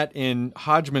sat in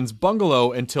Hodgman's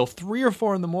bungalow until 3 or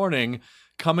 4 in the morning,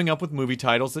 coming up with movie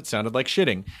titles that sounded like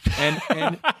shitting,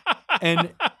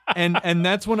 and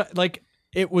that's when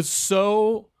it was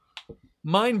so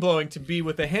mind-blowing to be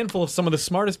with a handful of some of the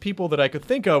smartest people that I could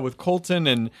think of, with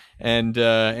Colton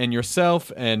and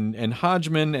yourself and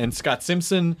Hodgman and Scott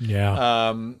Simpson,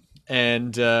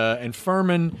 and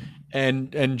Furman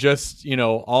and just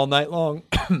all night long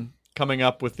coming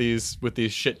up with these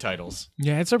shit titles.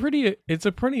 Yeah, it's a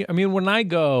pretty. I mean, when I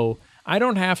go, I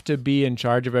don't have to be in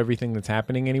charge of everything that's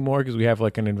happening anymore because we have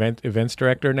like an events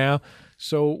director now.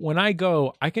 So when I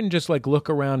go, I can just like look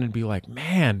around and be like,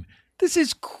 man, this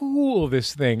is cool,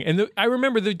 this thing. And I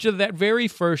remember that very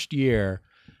first year,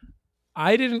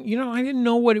 I didn't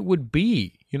know what it would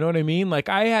be. You know what I mean? Like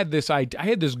I had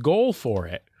this goal for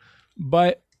it,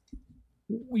 but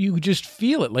you just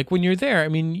feel it. Like when you're there, I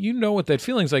mean, you know what that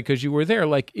feeling's like because you were there.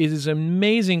 Like it is an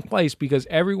amazing place because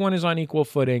everyone is on equal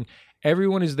footing.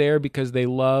 Everyone is there because they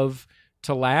love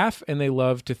to laugh and they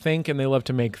love to think and they love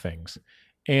to make things.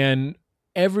 And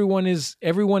everyone is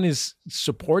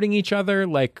supporting each other.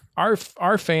 Like our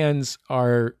fans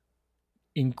are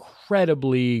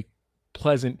incredibly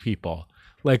pleasant people.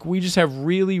 Like we just have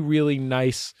really, really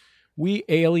nice. We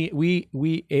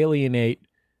alienate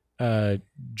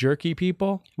jerky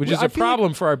people, which is a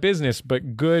problem for our business,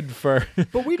 but good for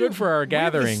our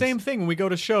gatherings. We have the same thing when we go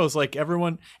to shows. Like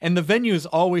everyone and the venues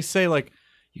always say like,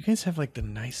 you guys have like the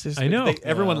nicest. I know.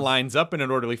 Everyone lines up in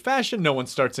an orderly fashion. No one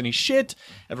starts any shit.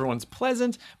 Everyone's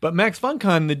pleasant. But Max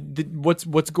FunCon,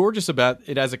 what's gorgeous about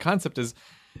it as a concept is,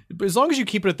 as long as you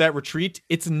keep it at that retreat,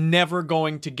 it's never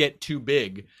going to get too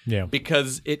big. Yeah.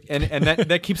 Because it and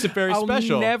that keeps it very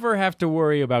special. I'll never have to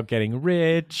worry about getting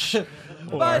rich.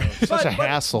 Such a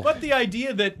hassle. But the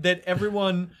idea that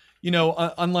everyone,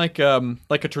 unlike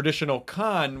like a traditional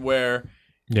con where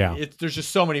there's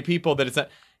just so many people that it's not.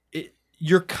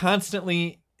 You're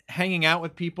constantly hanging out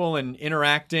with people and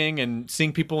interacting and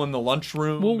seeing people in the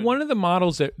lunchroom. Well, one of the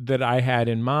models that I had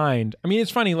in mind, I mean, it's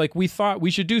funny, like we thought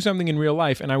we should do something in real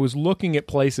life, and I was looking at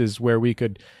places where we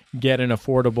could get an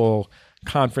affordable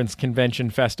conference,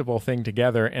 convention, festival thing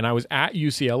together, and I was at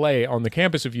UCLA, on the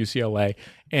campus of UCLA,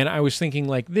 and I was thinking,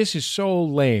 like, this is so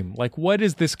lame. Like, what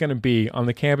is this going to be on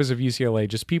the campus of UCLA?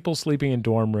 Just people sleeping in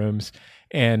dorm rooms,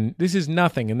 and this is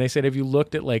nothing. And they said, have you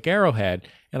looked at Lake Arrowhead?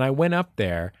 And I went up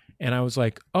there, and I was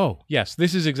like, oh, yes,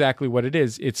 this is exactly what it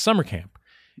is. It's summer camp.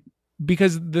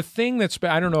 Because the thing that's,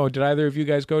 I don't know, did either of you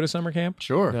guys go to summer camp?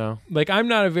 Sure. No. Like, I'm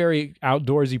not a very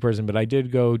outdoorsy person, but I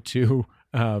did go to,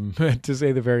 to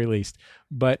say the very least.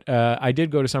 But I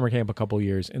did go to summer camp a couple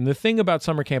years. And the thing about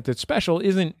summer camp that's special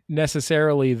isn't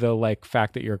necessarily the like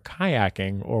fact that you're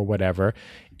kayaking or whatever.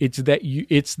 It's that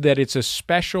it's a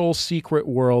special secret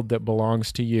world that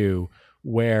belongs to you,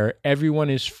 where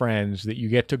everyone is friends that you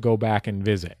get to go back and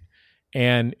visit.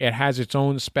 And it has its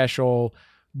own special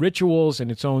rituals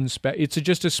and its own it's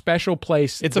just a special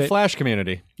place. It's a Flash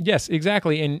community. Yes,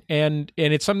 exactly. And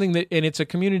it's something that, and it's a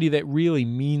community that really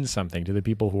means something to the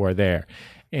people who are there.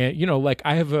 And you know, like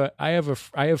I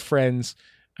have friends,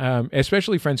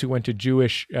 especially friends who went to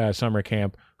Jewish summer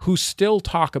camp, who still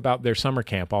talk about their summer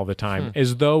camp all the time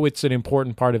as though it's an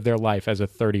important part of their life as a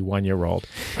 31-year-old.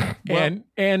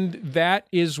 And that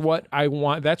is what I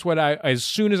want. That's what as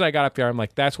soon as I got up there, I'm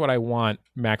like, that's what I want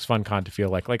Max FunCon to feel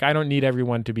like. Like, I don't need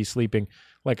everyone to be sleeping.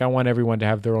 Like, I want everyone to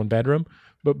have their own bedroom.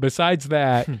 But besides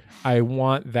that, I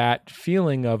want that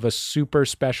feeling of a super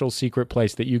special secret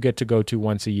place that you get to go to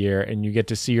once a year, and you get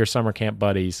to see your summer camp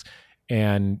buddies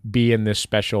and be in this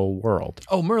special world.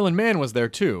 Oh, Merlin Mann was there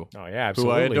too. Oh yeah,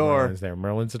 absolutely. Who I adore. Merlin's there.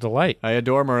 Merlin's a delight. I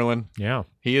adore Merlin. Yeah.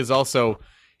 He is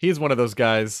one of those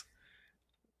guys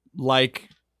like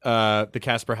the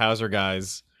Casper Hauser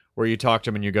guys, where you talk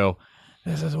to him and you go,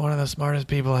 this is one of the smartest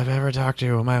people I've ever talked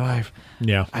to in my life.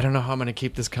 Yeah. I don't know how I'm going to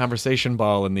keep this conversation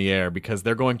ball in the air, because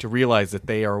they're going to realize that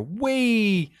they are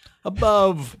way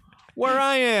above where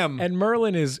I am. And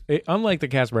Merlin is, unlike the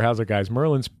Casper Hauser guys,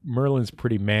 Merlin's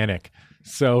pretty manic.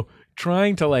 So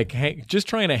trying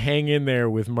to hang in there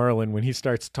with Merlin when he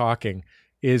starts talking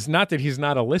is not that he's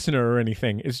not a listener or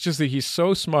anything. It's just that he's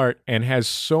so smart and has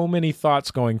so many thoughts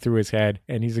going through his head,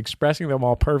 and he's expressing them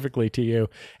all perfectly to you.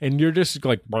 And you're just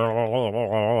like,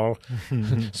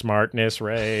 smartness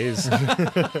rays.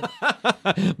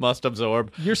 Must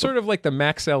absorb. You're sort of like the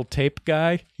Maxell tape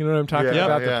guy. You know what I'm talking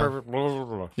about? Yeah. The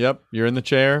perfect. Yep. You're in the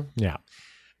chair. Yeah.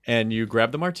 And you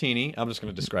grab the martini. I'm just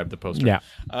going to describe the poster. Yeah.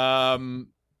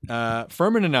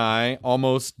 Furman and I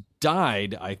almost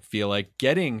died, I feel like,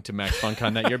 getting to Max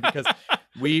FunCon that year, because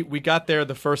we got there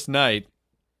the first night,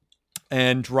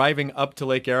 and driving up to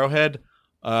Lake Arrowhead,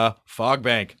 fog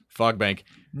bank,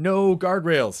 no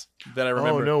guardrails that I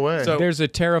remember. Oh, no way. So there's a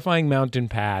terrifying mountain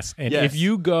pass, and Yes. if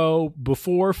you go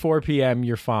before 4 p.m.,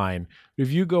 you're fine.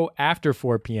 If you go after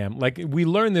 4 p.m., like we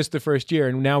learned this the first year,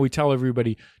 and now we tell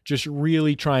everybody, just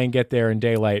really try and get there in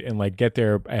daylight and like get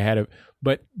there ahead of.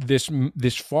 But this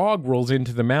fog rolls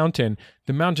into the mountain.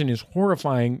 The mountain is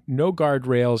horrifying, no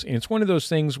guardrails, and it's one of those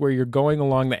things where you're going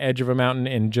along the edge of a mountain,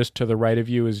 and just to the right of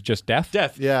you is just death.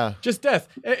 Death. Yeah. Just death.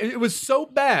 It was so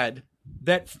bad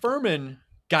that Furman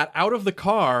got out of the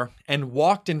car and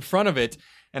walked in front of it,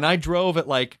 and I drove at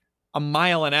like a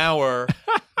mile an hour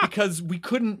because you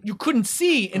couldn't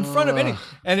see in front of any,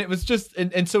 and it was just,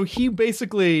 and so he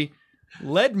basically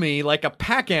led me like a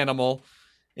pack animal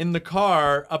in the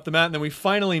car up the mountain. Then we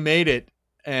finally made it,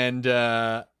 and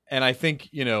I think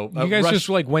you guys just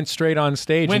like went straight on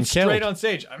stage. Went and killed. straight on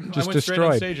stage. I went straight on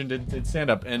destroyed. stage and did stand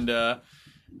up, and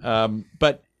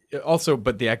but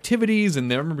the activities,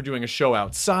 and I remember doing a show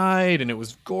outside, and it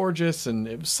was gorgeous, and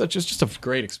it was just a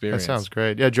great experience. That sounds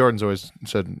great. Yeah, Jordan's always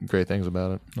said great things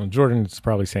about it. Well, Jordan's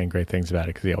probably saying great things about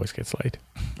it because he always gets laid.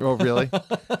 Oh, really?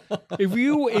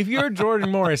 If you're Jordan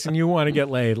Morris and you want to get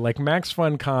laid, like Max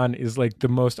FunCon is like the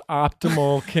most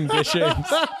optimal conditions.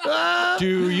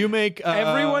 Do you make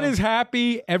everyone is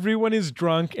happy, everyone is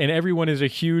drunk, and everyone is a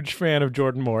huge fan of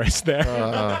Jordan Morris there.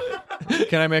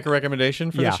 Can I make a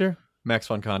recommendation for this year? Max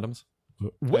Fun condoms.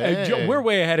 Hey. We're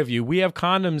way ahead of you. We have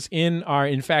condoms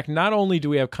in fact, not only do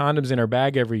we have condoms in our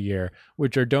bag every year,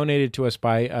 which are donated to us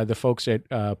by the folks at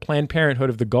Planned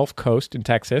Parenthood of the Gulf Coast in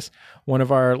Texas. One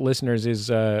of our listeners is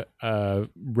a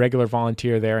regular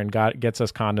volunteer there and gets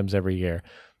us condoms every year.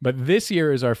 But this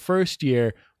year is our first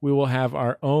year. We will have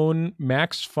our own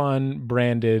Max Fun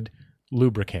branded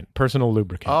lubricant, personal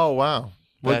lubricant. Oh, wow.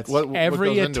 That's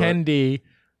every goes into it? attendee.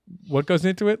 What goes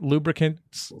into it?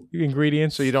 Lubricants,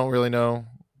 ingredients. So you don't really know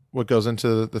what goes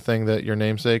into the thing that your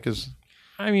namesake is?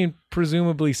 I mean,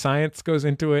 presumably science goes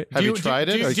into it. Have you tried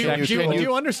it? Do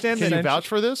you understand Can that? you vouch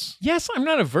for this? Yes, I'm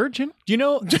not a virgin. Do you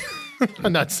know?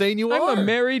 I'm not saying you are. I'm a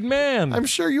married man. I'm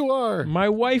sure you are. My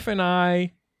wife and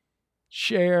I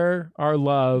share our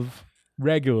love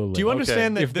regularly. Do you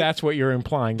understand that if that's what you're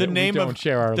implying? The that name we don't of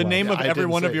share our the love. name of I every didn't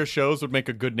one of say- your shows would make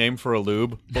a good name for a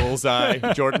lube.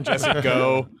 Bullseye, Jordan Jesse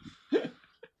Go.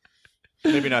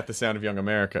 Maybe not The Sound of Young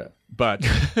America, but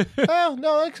Well,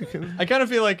 no, I kind of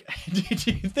feel like. Do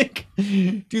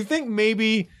you think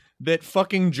maybe that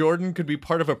fucking Jordan could be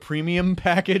part of a premium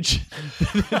package?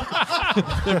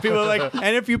 That people are like,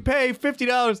 and if you pay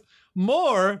 $50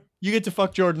 more, you get to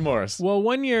fuck Jordan Morris. Well,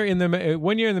 one year in the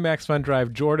Max Fun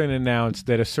Drive, Jordan announced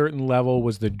that a certain level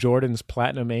was the Jordan's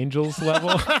Platinum Angels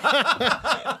level.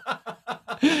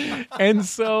 And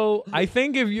so I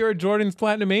think if you're a Jordan's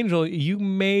Platinum Angel, you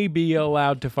may be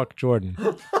allowed to fuck Jordan.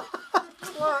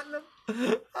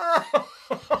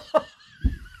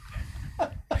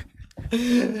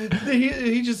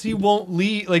 He won't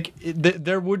leave. Like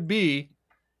there would be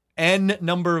n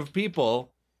number of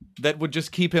people that would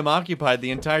just keep him occupied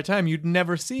the entire time. You'd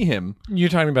never see him. You're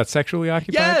talking about sexually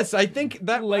occupied? Yes, I think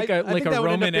that Like a I think that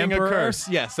would end up Roman being emperor? a curse.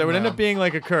 Yes, that would end up being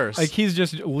like a curse. Like he's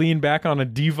just leaned back on a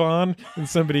divan and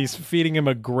somebody's feeding him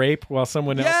a grape while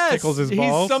someone else tickles his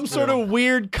balls. He's some sort of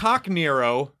weird cock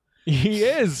Nero. He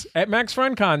is at Max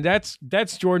FunCon.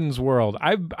 That's Jordan's world.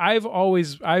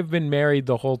 I've been married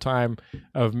the whole time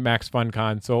of Max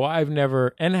FunCon, so I've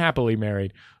never, and happily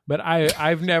married, but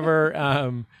I've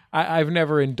never I've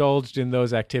never indulged in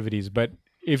those activities. But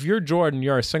if you're Jordan,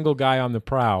 you're a single guy on the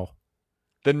prowl.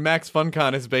 Then Max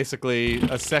FunCon is basically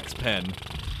a sex pen.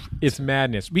 It's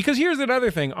madness. Because here's another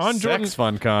thing on Sex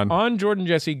FunCon. On Jordan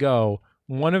Jesse Go,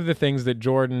 one of the things that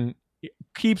Jordan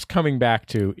keeps coming back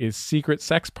to is secret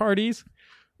sex parties,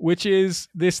 which is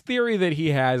this theory that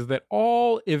he has that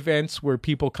all events where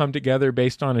people come together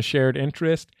based on a shared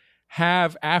interest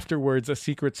have afterwards a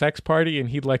secret sex party, and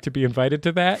he'd like to be invited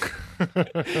to that.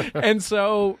 and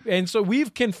so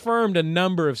we've confirmed a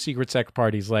number of secret sex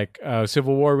parties, like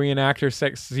Civil War reenactor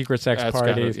secret sex That's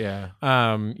parties,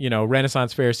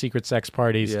 Renaissance Fair secret sex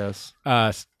parties, yes,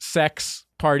 sex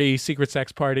party, secret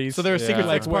sex parties. So there are secret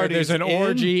sex where parties. there's an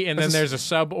orgy, and then there's a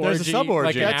sub orgy. There's a sub orgy,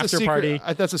 like an that's after party.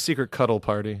 That's a secret cuddle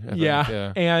party. I think.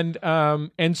 Yeah.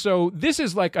 And so this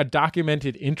is like a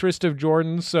documented interest of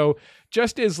Jordan's. So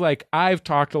just as like I've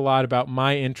talked a lot about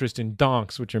my interest in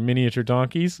donks, which are miniature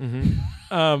donkeys, and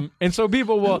so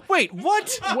people will Wait,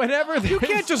 what? whenever You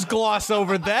can't just gloss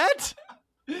over that.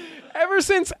 Ever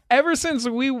since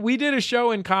we did a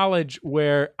show in college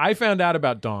where I found out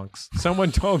about donks.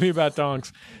 Someone told me about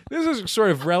donks. This is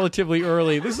sort of relatively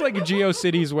early. This is like a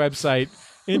GeoCities website,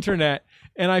 internet,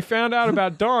 and I found out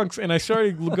about donks, and I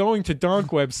started going to donk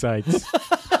websites.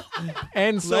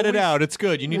 And so Let it out. It's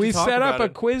good. You need we to talk set up about a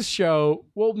it. quiz show.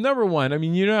 Well, number one, I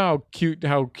mean, you know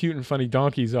how cute and funny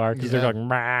donkeys are because they're like,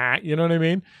 "Mah," you know what I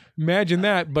mean? Imagine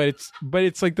that, but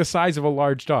it's like the size of a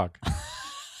large dog.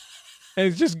 And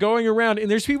it's just going around,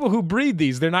 and there's people who breed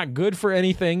these. They're not good for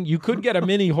anything. You could get a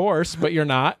mini horse, but you're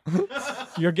not.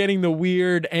 You're getting the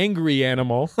weird, angry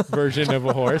animal version of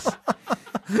a horse.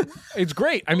 It's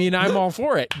great. I mean, I'm all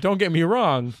for it. Don't get me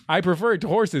wrong. I prefer it to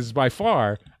horses by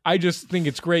far. I just think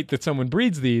it's great that someone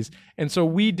breeds these. And so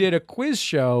we did a quiz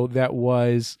show that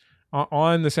was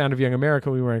on The Sound of Young America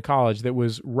when we were in college that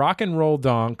was rock and roll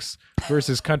donks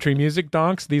versus country music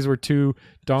donks. These were two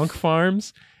donk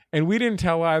farms. And we didn't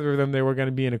tell either of them they were going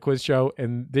to be in a quiz show,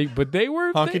 but they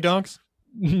were Honky donks?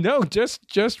 No, just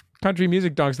country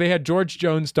music donks. They had George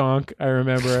Jones donk, I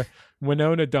remember,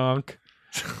 Winona donk.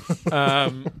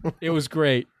 It was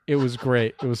great. It was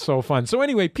great. It was so fun. So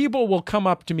anyway, people will come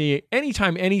up to me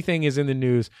anytime anything is in the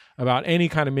news about any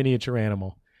kind of miniature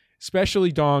animal,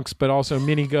 especially donks, but also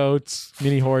mini goats,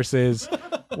 mini horses,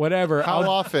 whatever. How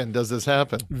often does this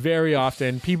happen? Very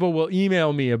often. People will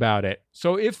email me about it.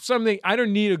 So if something, I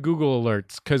don't need a Google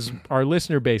Alerts because our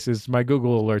listener base is my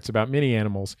Google Alerts about mini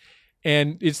animals.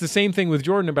 And it's the same thing with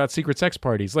Jordan about secret sex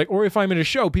parties. Like, or if I'm in a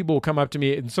show, people will come up to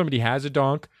me and somebody has a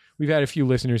donk. We've had a few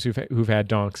listeners who've had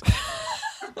donks.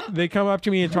 They come up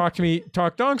to me and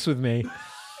talk donks with me.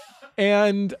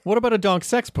 And what about a donk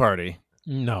sex party?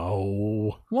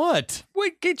 No. What?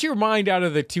 Wait, get your mind out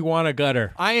of the Tijuana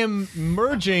gutter. I am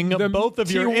merging both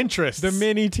of your interests. The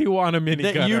mini Tijuana mini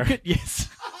that gutter. you could, yes.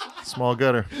 Small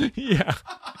gutter. Yeah.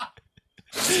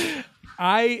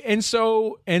 And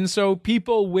so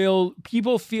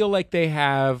people feel like they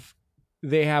have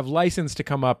license to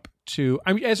come up to,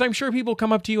 I mean, as I'm sure people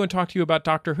come up to you and talk to you about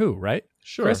Doctor Who, right?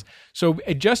 Sure. Chris? So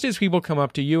just as people come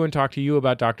up to you and talk to you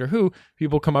about Doctor Who,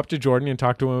 people come up to Jordan and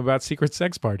talk to him about secret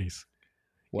sex parties.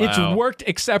 Wow. It's worked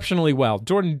exceptionally well.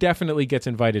 Jordan definitely gets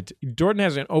invited. Jordan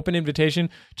has an open invitation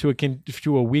to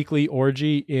a weekly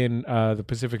orgy in the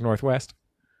Pacific Northwest.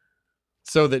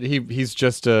 So that he's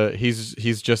just a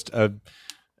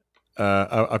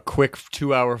quick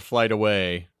 2-hour flight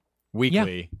away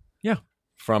weekly. Yeah.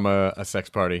 From a sex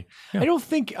party. Yeah. I don't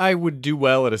think I would do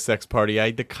well at a sex party.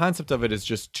 The concept of it is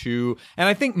just too, and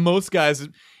I think most guys,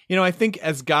 I think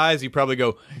as guys you probably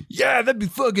go, yeah, that'd be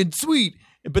fucking sweet.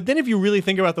 But then if you really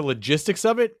think about the logistics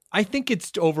of it, I think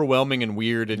it's overwhelming and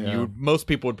weird, and most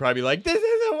people would probably be like, this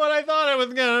isn't what I thought it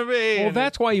was going to be. Well,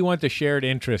 that's why you want the shared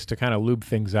interest to kind of lube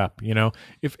things up,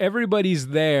 If everybody's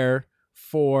there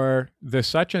for the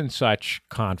such and such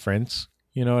conference,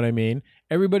 you know what I mean?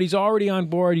 Everybody's already on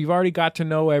board. You've already got to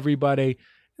know everybody.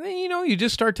 Then, you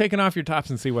just start taking off your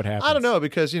tops and see what happens. I don't know,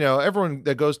 because, everyone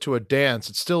that goes to a dance,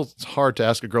 it's hard to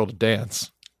ask a girl to dance.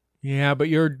 Yeah, but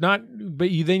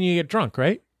then you get drunk,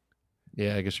 right?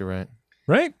 Yeah, I guess you're right.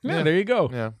 Right? Yeah, there you go.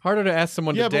 Yeah. Harder to ask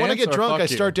someone to dance. Yeah, but when I get drunk, I you?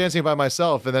 start dancing by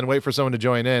myself and then wait for someone to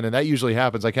join in, and that usually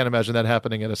happens. I can't imagine that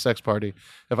happening at a sex party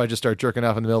if I just start jerking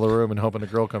off in the middle of the room and hoping a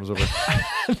girl comes over.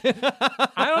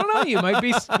 I don't know. You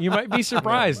might be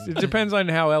surprised. It depends on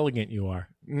how elegant you are.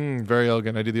 Very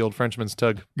elegant. I do the old Frenchman's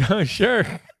tug. Sure.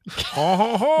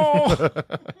 Don't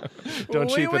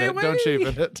cheapen it. Don't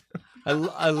cheapen it.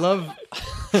 I love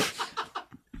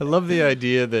I love the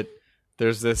idea that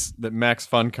there's that Max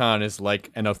FunCon is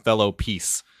like an Othello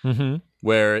piece,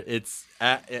 where it's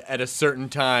at a certain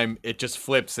time it just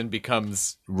flips and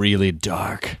becomes really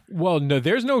dark. Well, no,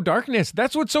 there's no darkness.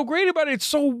 That's what's so great about it. It's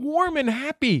so warm and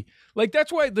happy. Like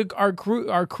that's why our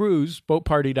cruise,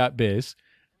 boatparty.biz,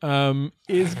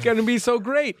 is going to be so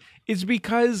great. It's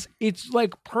because it's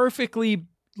like perfectly,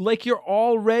 like you're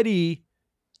already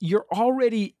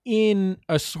in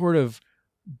a sort of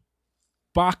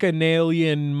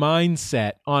bacchanalian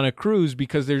mindset on a cruise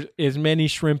because there's as many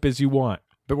shrimp as you want.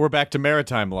 But we're back to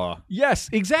maritime law. Yes,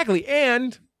 exactly.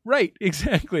 And right,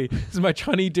 exactly. As much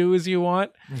honeydew as you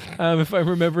want, if I'm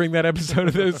remembering that episode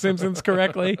of The Simpsons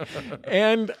correctly.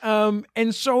 And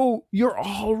so you're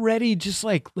already just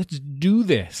like, let's do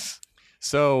this.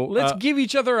 So let's give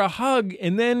each other a hug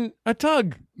and then a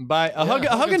tug.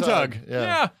 Hug and tug.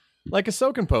 Yeah. Like a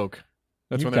soak and poke.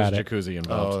 That's when there's a jacuzzi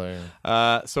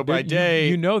involved. So by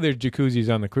day... there's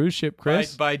jacuzzis on the cruise ship,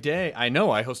 Chris. By day... I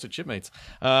know, I hosted Shipmates.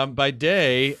 By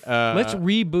day... let's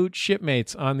reboot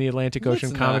Shipmates on the Atlantic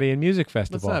Ocean Comedy and Music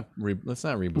Festival. Let's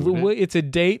not reboot it. It's a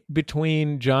date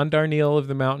between John Darnielle of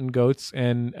the Mountain Goats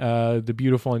and the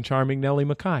beautiful and charming Nellie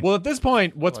Mackay. Well, at this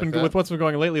point, what's been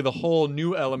going lately, the whole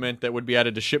new element that would be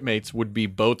added to Shipmates would be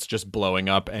boats just blowing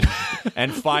up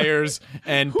and fires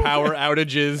and power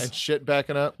outages. And shit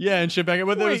backing up. Yeah, and shit backing up.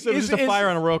 But there was just a fire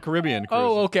on a Royal Caribbean cruise.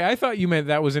 Oh, okay. I thought you meant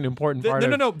that was an important part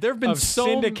No. There have been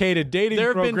syndicated dating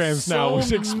programs now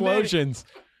with explosions.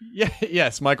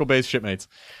 Yes, Michael Bay's Shipmates.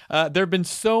 There have been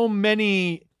so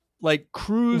many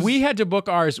cruise. We had to book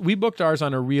ours. We booked ours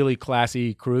on a really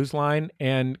classy cruise line,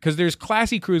 and because there's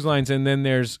classy cruise lines, and then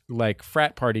there's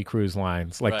frat party cruise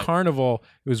lines. Like Carnival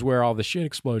was where all the shit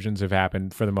explosions have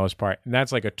happened for the most part, and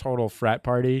that's like a total frat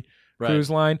party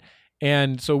cruise line.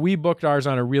 And so we booked ours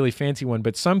on a really fancy one,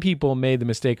 but some people made the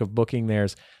mistake of booking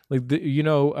theirs.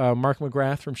 Mark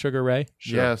McGrath from Sugar Ray?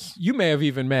 Sure. Yes. You may have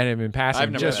even met him in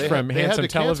passing just from handsome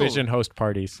television host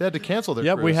parties. They had to cancel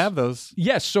their cruise. We have those.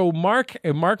 Yes, so Mark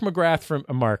McGrath from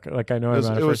Mark, like I know him on a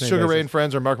first name basis. It was Sugar Ray and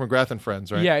Friends or Mark McGrath and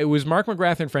Friends, right? Yeah, it was Mark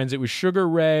McGrath and Friends. It was Sugar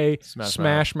Ray,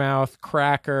 Smash Mouth,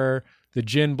 Cracker, the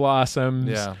Gin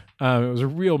Blossoms. Yeah. It was a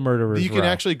real murderer's You can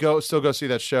actually still go see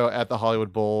that show at the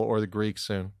Hollywood Bowl or the Greek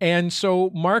soon. And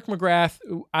so Mark McGrath,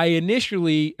 I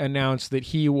initially announced that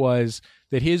his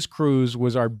cruise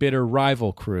was our bitter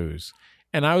rival cruise.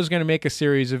 And I was going to make a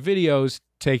series of videos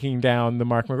taking down the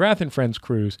Mark McGrath and Friends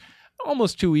cruise.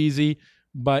 Almost too easy.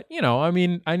 But, I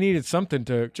needed something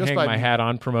to hang my hat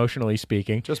on, promotionally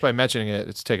speaking. Just by mentioning it,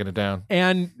 it's taking it down.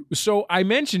 And so I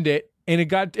mentioned it.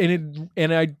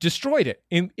 And I destroyed it.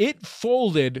 And it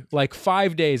folded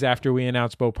 5 days after we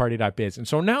announced BoatParty.biz. And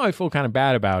so now I feel kind of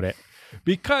bad about it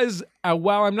because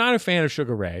while I'm not a fan of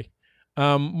Sugar Ray,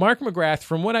 Mark McGrath,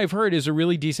 from what I've heard, is a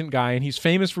really decent guy, and he's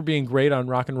famous for being great on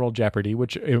Rock and Roll Jeopardy,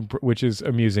 which is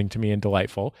amusing to me and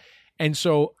delightful. And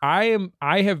so I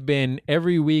have been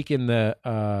every week in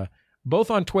the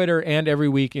both on Twitter and every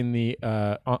week in the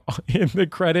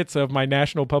credits of my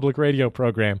national public radio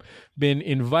program, been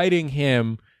inviting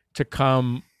him to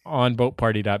come on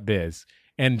BoatParty.biz.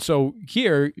 And so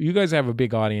here, you guys have a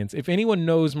big audience. If anyone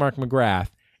knows Mark McGrath,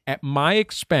 at my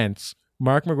expense,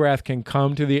 Mark McGrath can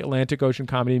come to the Atlantic Ocean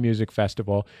Comedy Music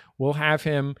Festival. We'll have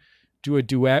him do a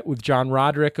duet with John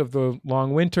Roderick of the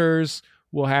Long Winters.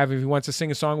 We'll have, if he wants to sing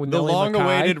a song with The Nellie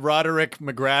long-awaited Mackay. Roderick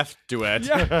McGrath duet.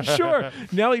 Yeah, sure.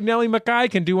 Nellie Mackay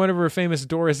can do one of her famous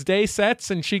Doris Day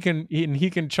sets, and he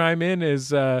can chime in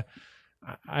as I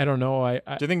don't know.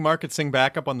 Do you think Mark could sing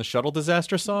backup on the shuttle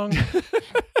disaster song?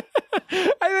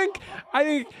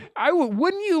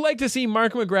 Wouldn't you like to see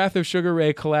Mark McGrath of Sugar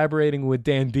Ray collaborating with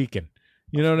Dan Deacon?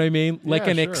 You know what I mean? Like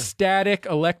an ecstatic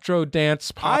electro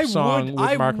dance pop song with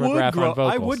Mark McGrath on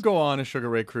vocals. I would go on a Sugar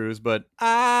Ray cruise, but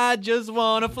I just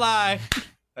want to fly.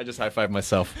 I just high-five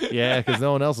myself. Yeah, because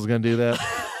no one else is going to do that.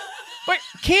 But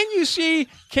can't you see?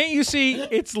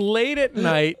 It's late at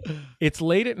night. It's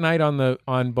late at night on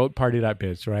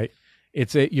boatparty.biz, right?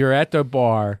 You're at the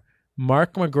bar.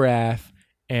 Mark McGrath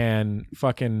and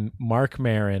fucking Mark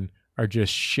Maron are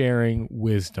just sharing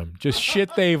wisdom, just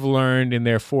shit they've learned in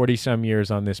their 40-some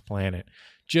years on this planet,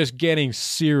 just getting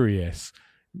serious,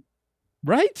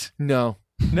 right? No,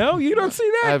 you don't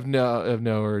see that. I have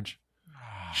no urge.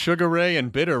 Sugar Ray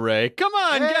and Bitter Ray, come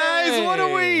on, guys, what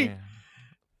are we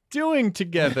doing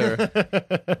together?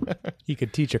 He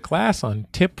could teach a class on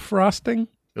tip frosting.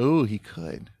 Oh, he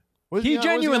could. He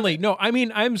genuinely no. I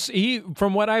mean,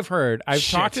 from what I've heard, I've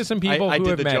talked to some people who have met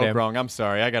him. I did the joke wrong. I'm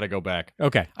sorry. I got to go back.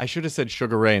 Okay, I should have said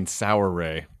Sugar Ray and Sour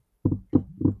Ray.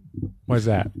 What's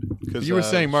that? You were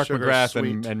saying Mark McGrath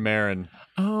and Marin.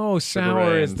 Oh,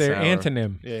 sour is their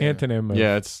antonym. Yeah. Antonym.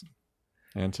 Yeah, it's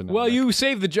antonym. Well, you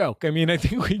saved the joke. I mean, I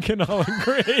think we can all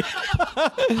agree.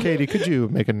 Katie, could you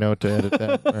make a note to edit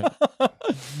that? Right?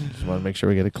 Just want to make sure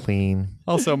we get it clean.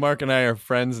 Also, Mark and I are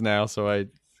friends now, so I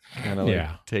kind of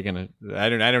taking it. I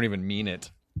don't even mean it.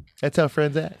 That's how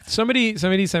friends act. Somebody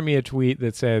sent me a tweet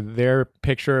that said their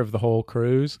picture of the whole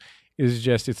cruise is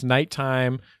just, it's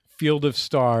nighttime, field of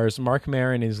stars. Mark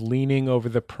Maron is leaning over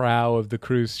the prow of the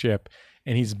cruise ship,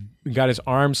 and he's got his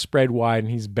arms spread wide,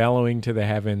 and he's bellowing to the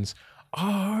heavens,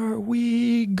 "Are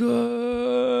we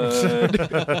good?"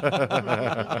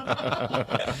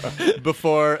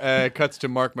 Before it cuts to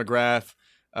Mark McGrath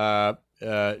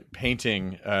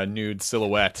painting a nude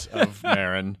silhouette of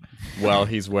Marin while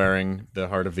he's wearing the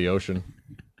Heart of the Ocean.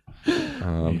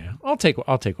 I'll take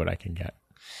what I can get.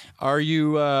 Are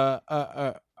you?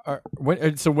 So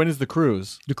when is the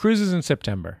cruise? The cruise is in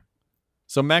September.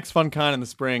 So Max FunCon in the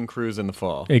spring, cruise in the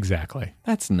fall. Exactly.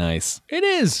 That's nice. It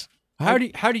is. How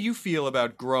do you feel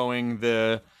about growing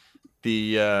the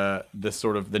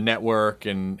sort of the network,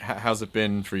 and how's it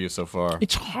been for you so far?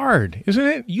 It's hard, isn't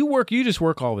it? You just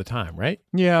work all the time, right?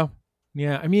 Yeah.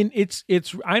 I mean,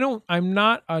 I'm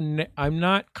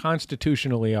not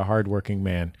constitutionally a hardworking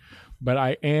man, but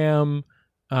I am.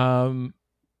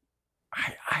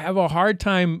 I have a hard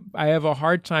time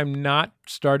not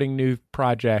starting new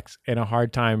projects and a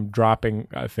hard time dropping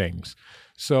things.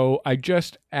 So I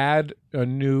just add a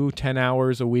new 10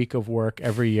 hours a week of work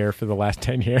every year for the last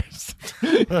 10 years.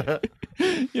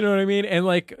 You know what I mean?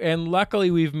 And luckily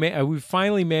we've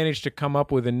finally managed to come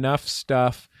up with enough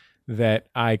stuff that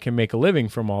I can make a living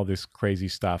from all this crazy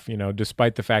stuff, you know,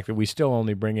 despite the fact that we still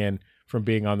only bring in from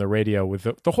being on the radio with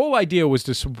the whole idea was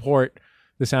to support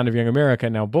The Sound of Young America,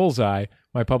 now Bullseye,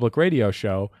 my public radio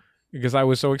show, because I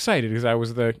was so excited because I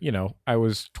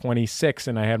was 26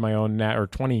 and I had my own or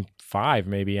 25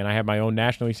 maybe, and I had my own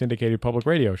nationally syndicated public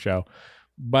radio show.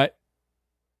 But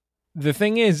the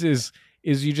thing is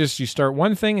you start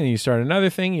one thing and then you start another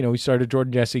thing. You know, we started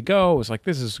Jordan Jesse Go. It was like,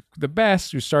 this is the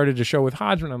best. We started a show with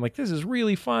Hodgman. I'm like, this is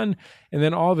really fun. And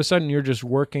then all of a sudden you're just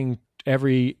working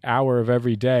every hour of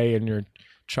every day and your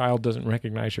child doesn't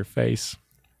recognize your face.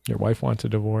 Your wife wants a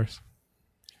divorce.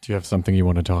 Do you have something you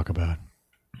want to talk about?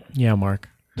 Yeah, Mark.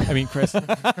 I mean, Chris. No,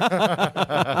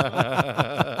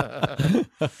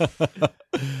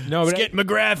 let's get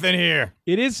McGrath in here.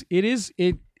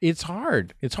 It's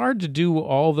hard. It's hard to do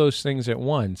all those things at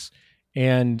once.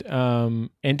 And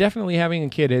definitely having a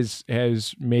kid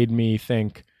has made me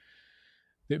think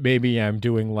that maybe I'm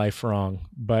doing life wrong.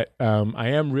 But I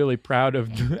am really proud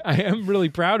of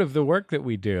the work that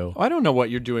we do. I don't know what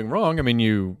you're doing wrong. I mean,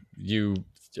 you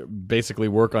basically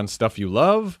work on stuff you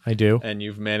love. I do. And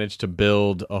you've managed to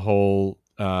build a whole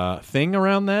thing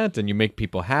around that, and you make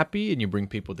people happy and you bring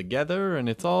people together, and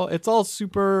it's all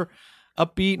super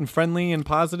upbeat and friendly and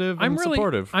positive and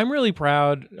supportive. I'm really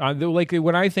proud. Like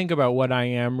when I think about what I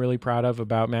am really proud of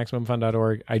about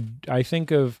MaximumFun.org, I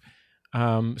think of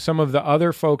some of the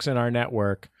other folks in our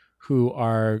network who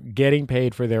are getting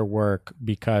paid for their work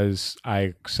because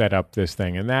I set up this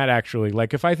thing. And that actually,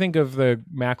 like if I think of the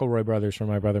McElroy brothers from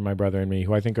My Brother and Me,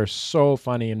 who I think are so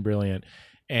funny and brilliant,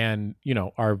 and you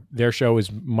know, their show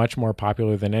is much more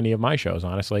popular than any of my shows,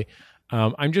 honestly.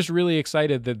 I'm just really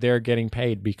excited that they're getting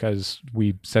paid because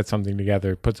we put something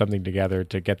together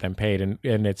to get them paid, and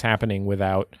it's happening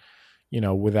without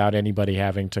anybody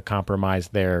having to compromise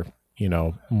their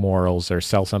morals or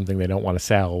sell something they don't want to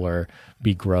sell or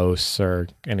be gross or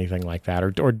anything like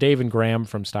that. Or Dave and Graham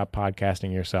from Stop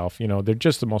Podcasting Yourself. They're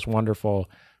just the most wonderful,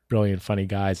 brilliant, funny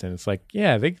guys, and it's like,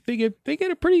 yeah, they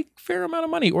get a pretty fair amount of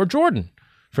money. Or Jordan,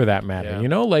 for that matter.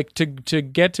 To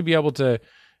get to be able to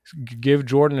give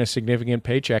Jordan a significant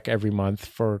paycheck every month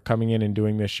for coming in and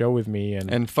doing this show with me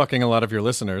and fucking a lot of your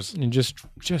listeners and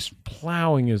just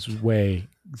plowing his way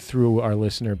through our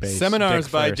listener base. Seminars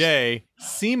by day,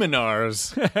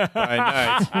 seminars by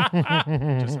night.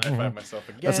 Just high five myself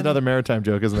again. That's another maritime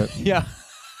joke, isn't it? Yeah.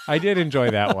 I did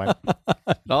enjoy that one.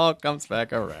 It all comes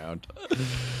back around.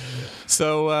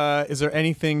 So is there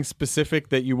anything specific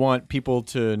that you want people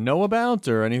to know about,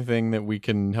 or anything that we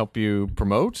can help you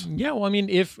promote? Yeah, well,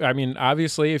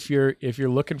 obviously, if you're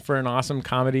looking for an awesome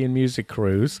comedy and music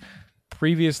cruise,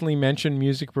 previously mentioned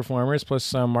music performers,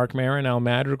 plus Mark Maron, Al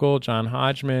Madrigal, John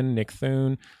Hodgman, Nick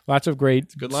Thune, lots of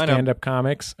great stand-up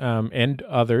comics, and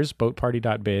others,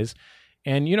 boatparty.biz.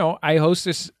 And, I host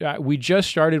this, we just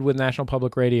started with National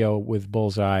Public Radio with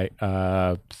Bullseye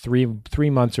 3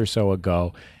 months or so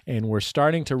ago, and we're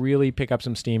starting to really pick up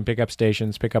some steam, pick up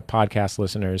stations, pick up podcast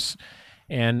listeners.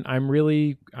 And I'm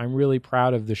really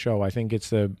proud of the show. I think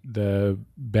it's the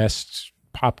best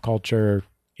pop culture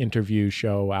interview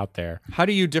show out there. How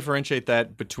do you differentiate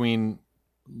that between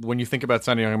when you think about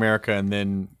Sunday Young America and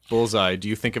then Bullseye? Do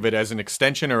you think of it as an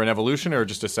extension or an evolution, or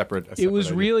just a separate It was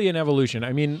idea? really an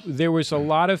evolution. There was a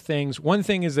lot of things. One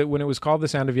thing is that when it was called The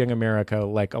Sound of Young America,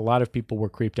 like, a lot of people were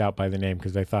creeped out by the name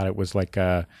because they thought it was like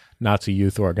a Nazi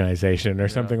youth organization or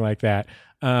something like that.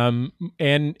 And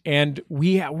I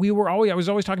was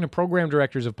always talking to program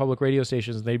directors of public radio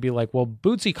stations, and they'd be like, well,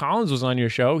 Bootsy Collins was on your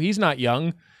show. He's not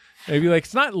young. They'd be like,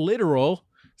 it's not literal.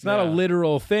 It's not a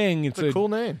literal thing. It's a cool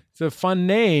name. It's a fun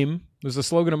name. It was the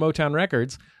slogan of Motown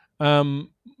Records.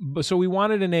 So we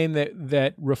wanted a name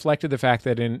that reflected the fact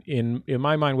that in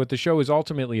my mind, what the show is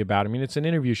ultimately about. It's an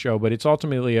interview show, but it's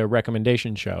ultimately a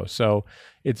recommendation show. So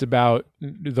it's about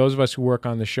those of us who work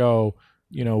on the show.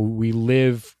 We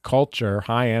live culture,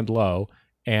 high and low,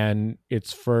 and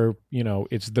it's for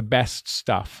it's the best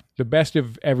stuff, the best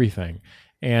of everything.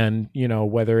 And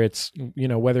whether it's Ian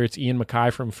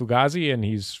MacKaye from Fugazi and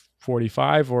he's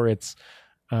 45, or it's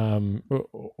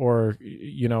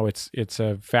it's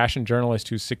a fashion journalist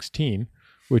who's 16,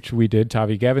 which we did,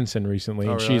 Tavi Gevinson, recently,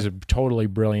 and she's totally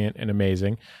brilliant and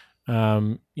amazing.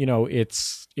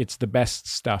 It's the best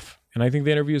stuff, and I think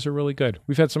the interviews are really good.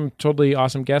 We've had some totally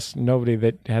awesome guests. Nobody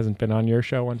that hasn't been on your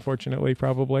show, unfortunately,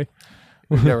 probably.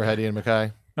 We've never had Ian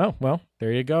MacKaye. Oh, well,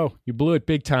 there you go. You blew it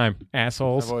big time,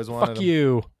 assholes. I've always wanted Fuck him.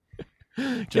 you.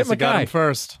 Jesse got him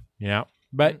first. Yeah.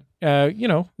 But,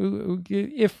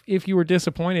 if you were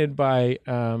disappointed by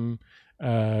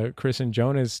Chris and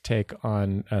Jonah's take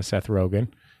on Seth Rogen,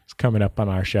 it's coming up on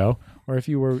our show, or if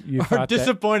you thought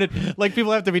disappointed, like,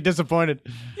 people have to be disappointed.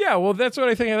 Yeah, well, that's what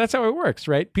I think. That's how it works,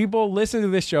 right? People listen to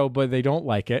this show, but they don't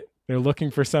like it. They're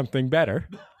looking for something better.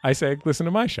 I say, listen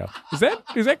to my show. Is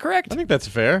that correct? I think that's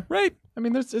fair. Right.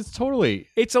 It's totally.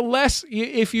 It's a less.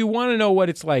 If you want to know what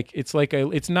it's like, it's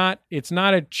not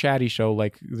a chatty show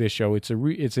like this show. It's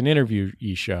an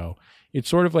interview-y show. It's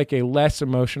sort of like a less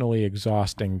emotionally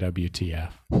exhausting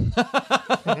WTF.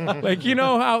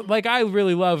 How, like, I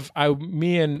really love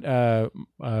me and a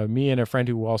friend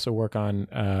who also work on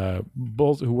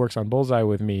who works on Bullseye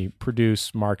with me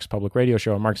produce Mark's public radio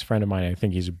show. And Mark's a friend of mine. I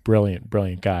think he's a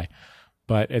brilliant guy.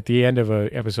 But at the end of an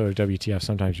episode of WTF,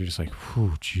 sometimes you're just like,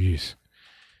 whew, geez.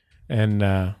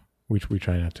 And we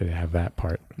try not to have that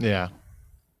part. Yeah.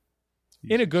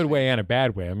 In a good way and a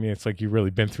bad way. It's like you've really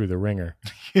been through the ringer.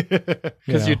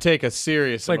 Because you take a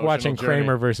serious. It's like watching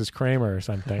Kramer versus Kramer or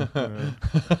something.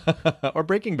 Or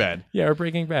Breaking Bad. Yeah, or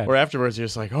Breaking Bad. Or afterwards, you're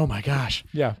just like, oh my gosh.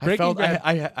 Yeah, Breaking Bad.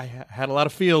 I had a lot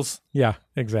of feels. Yeah,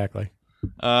 exactly.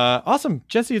 Awesome.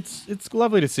 Jesse, it's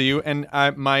lovely to see you. And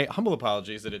my humble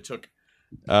apologies that it took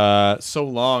so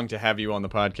long to have you on the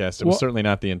podcast. It was certainly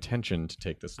not the intention to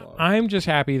take this long. I'm just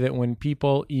happy that when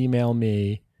people email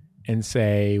me and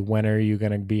say, when are you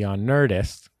going to be on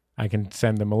Nerdist, I can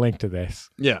send them a link to this.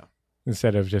 Yeah.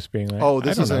 Instead of just being like, oh,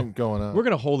 this isn't going on. We're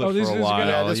going to hold it for a while.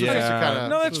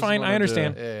 No, that's fine. I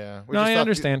understand. I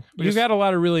understand. You've got a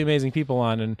lot of really amazing people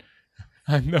on, and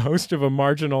I'm the host of a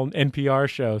marginal NPR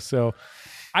show. So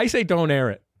I say don't air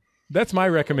it. That's my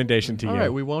recommendation to you. All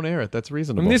right, we won't air it. That's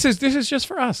reasonable. And this is just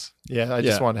for us. Yeah, I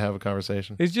just wanted to have a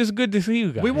conversation. It's just good to see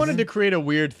you guys. We wanted to create a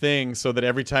weird thing so that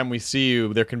every time we see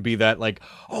you, there can be that like,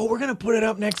 oh, we're going to put it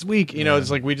up next week. You know,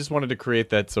 it's like we just wanted to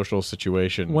create that social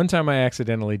situation. One time I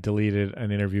accidentally deleted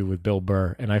an interview with Bill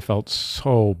Burr, and I felt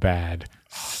so bad.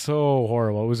 So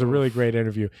horrible. It was a really great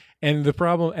interview. And the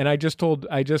problem, and I just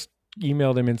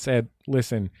emailed him and said,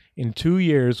 listen, in 2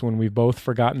 years when we've both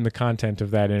forgotten the content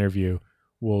of that interview,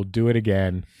 we'll do it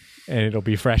again and it'll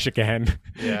be fresh again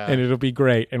and it'll be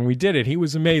great. And we did it. He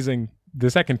was amazing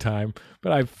the second time,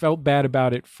 but I felt bad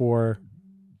about it for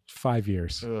 5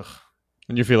 years. Ugh.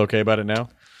 And you feel okay about it now?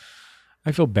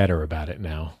 I feel better about it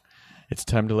now. It's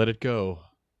time to let it go.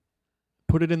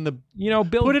 Put it in the, Bill,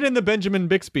 put it in the Benjamin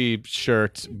Bixby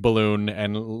shirt balloon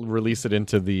and release it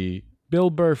into the... Bill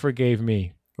Burr forgave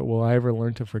me, but will I ever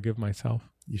learn to forgive myself?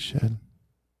 You should.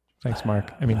 Thanks,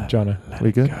 Mark. Jonah.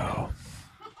 We good? Go.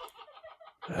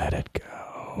 Let it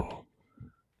go.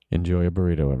 Enjoy a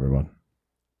burrito, everyone.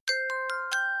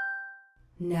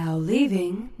 Now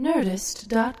leaving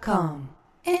Nerdist.com.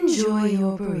 Enjoy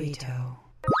your burrito.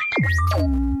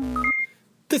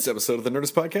 This episode of the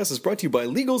Nerdist Podcast is brought to you by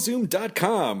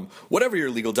LegalZoom.com. Whatever your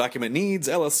legal document needs,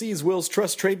 LLCs, wills,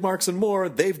 trusts, trademarks, and more,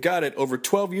 they've got it. Over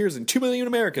 12 years and 2 million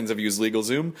Americans have used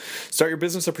LegalZoom. Start your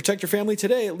business or protect your family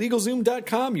today at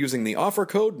LegalZoom.com using the offer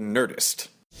code NERDIST.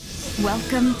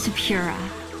 Welcome to Pura,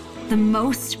 the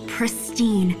most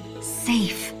pristine,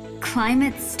 safe,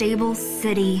 climate-stable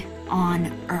city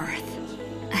on Earth.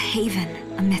 A haven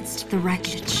amidst the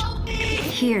wreckage.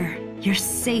 Here, you're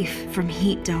safe from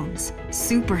heat domes,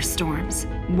 superstorms,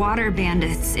 water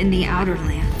bandits in the outer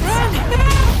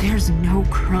lands. There's no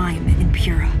crime in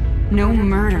Pura, no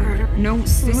murder, no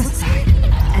suicide,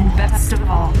 and best of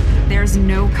all, there's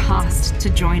no cost to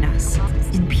join us.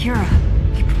 In Pura,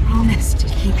 we promise to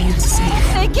keep you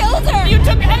safe. They killed her! You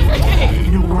took everything!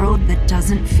 In a world that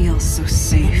doesn't feel so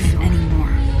safe anymore,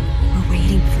 we're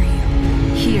waiting for you,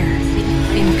 here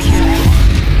in Pura.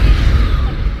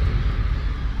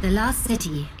 The Last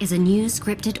City is a new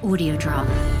scripted audio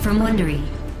drama from Wondery.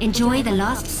 Enjoy The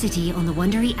Last City on the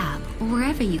Wondery app or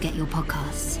wherever you get your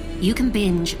podcasts. You can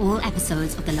binge all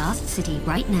episodes of The Last City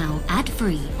right now,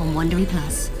 ad-free on Wondery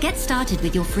Plus. Get started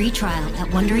with your free trial at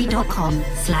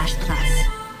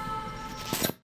Wondery.com/plus.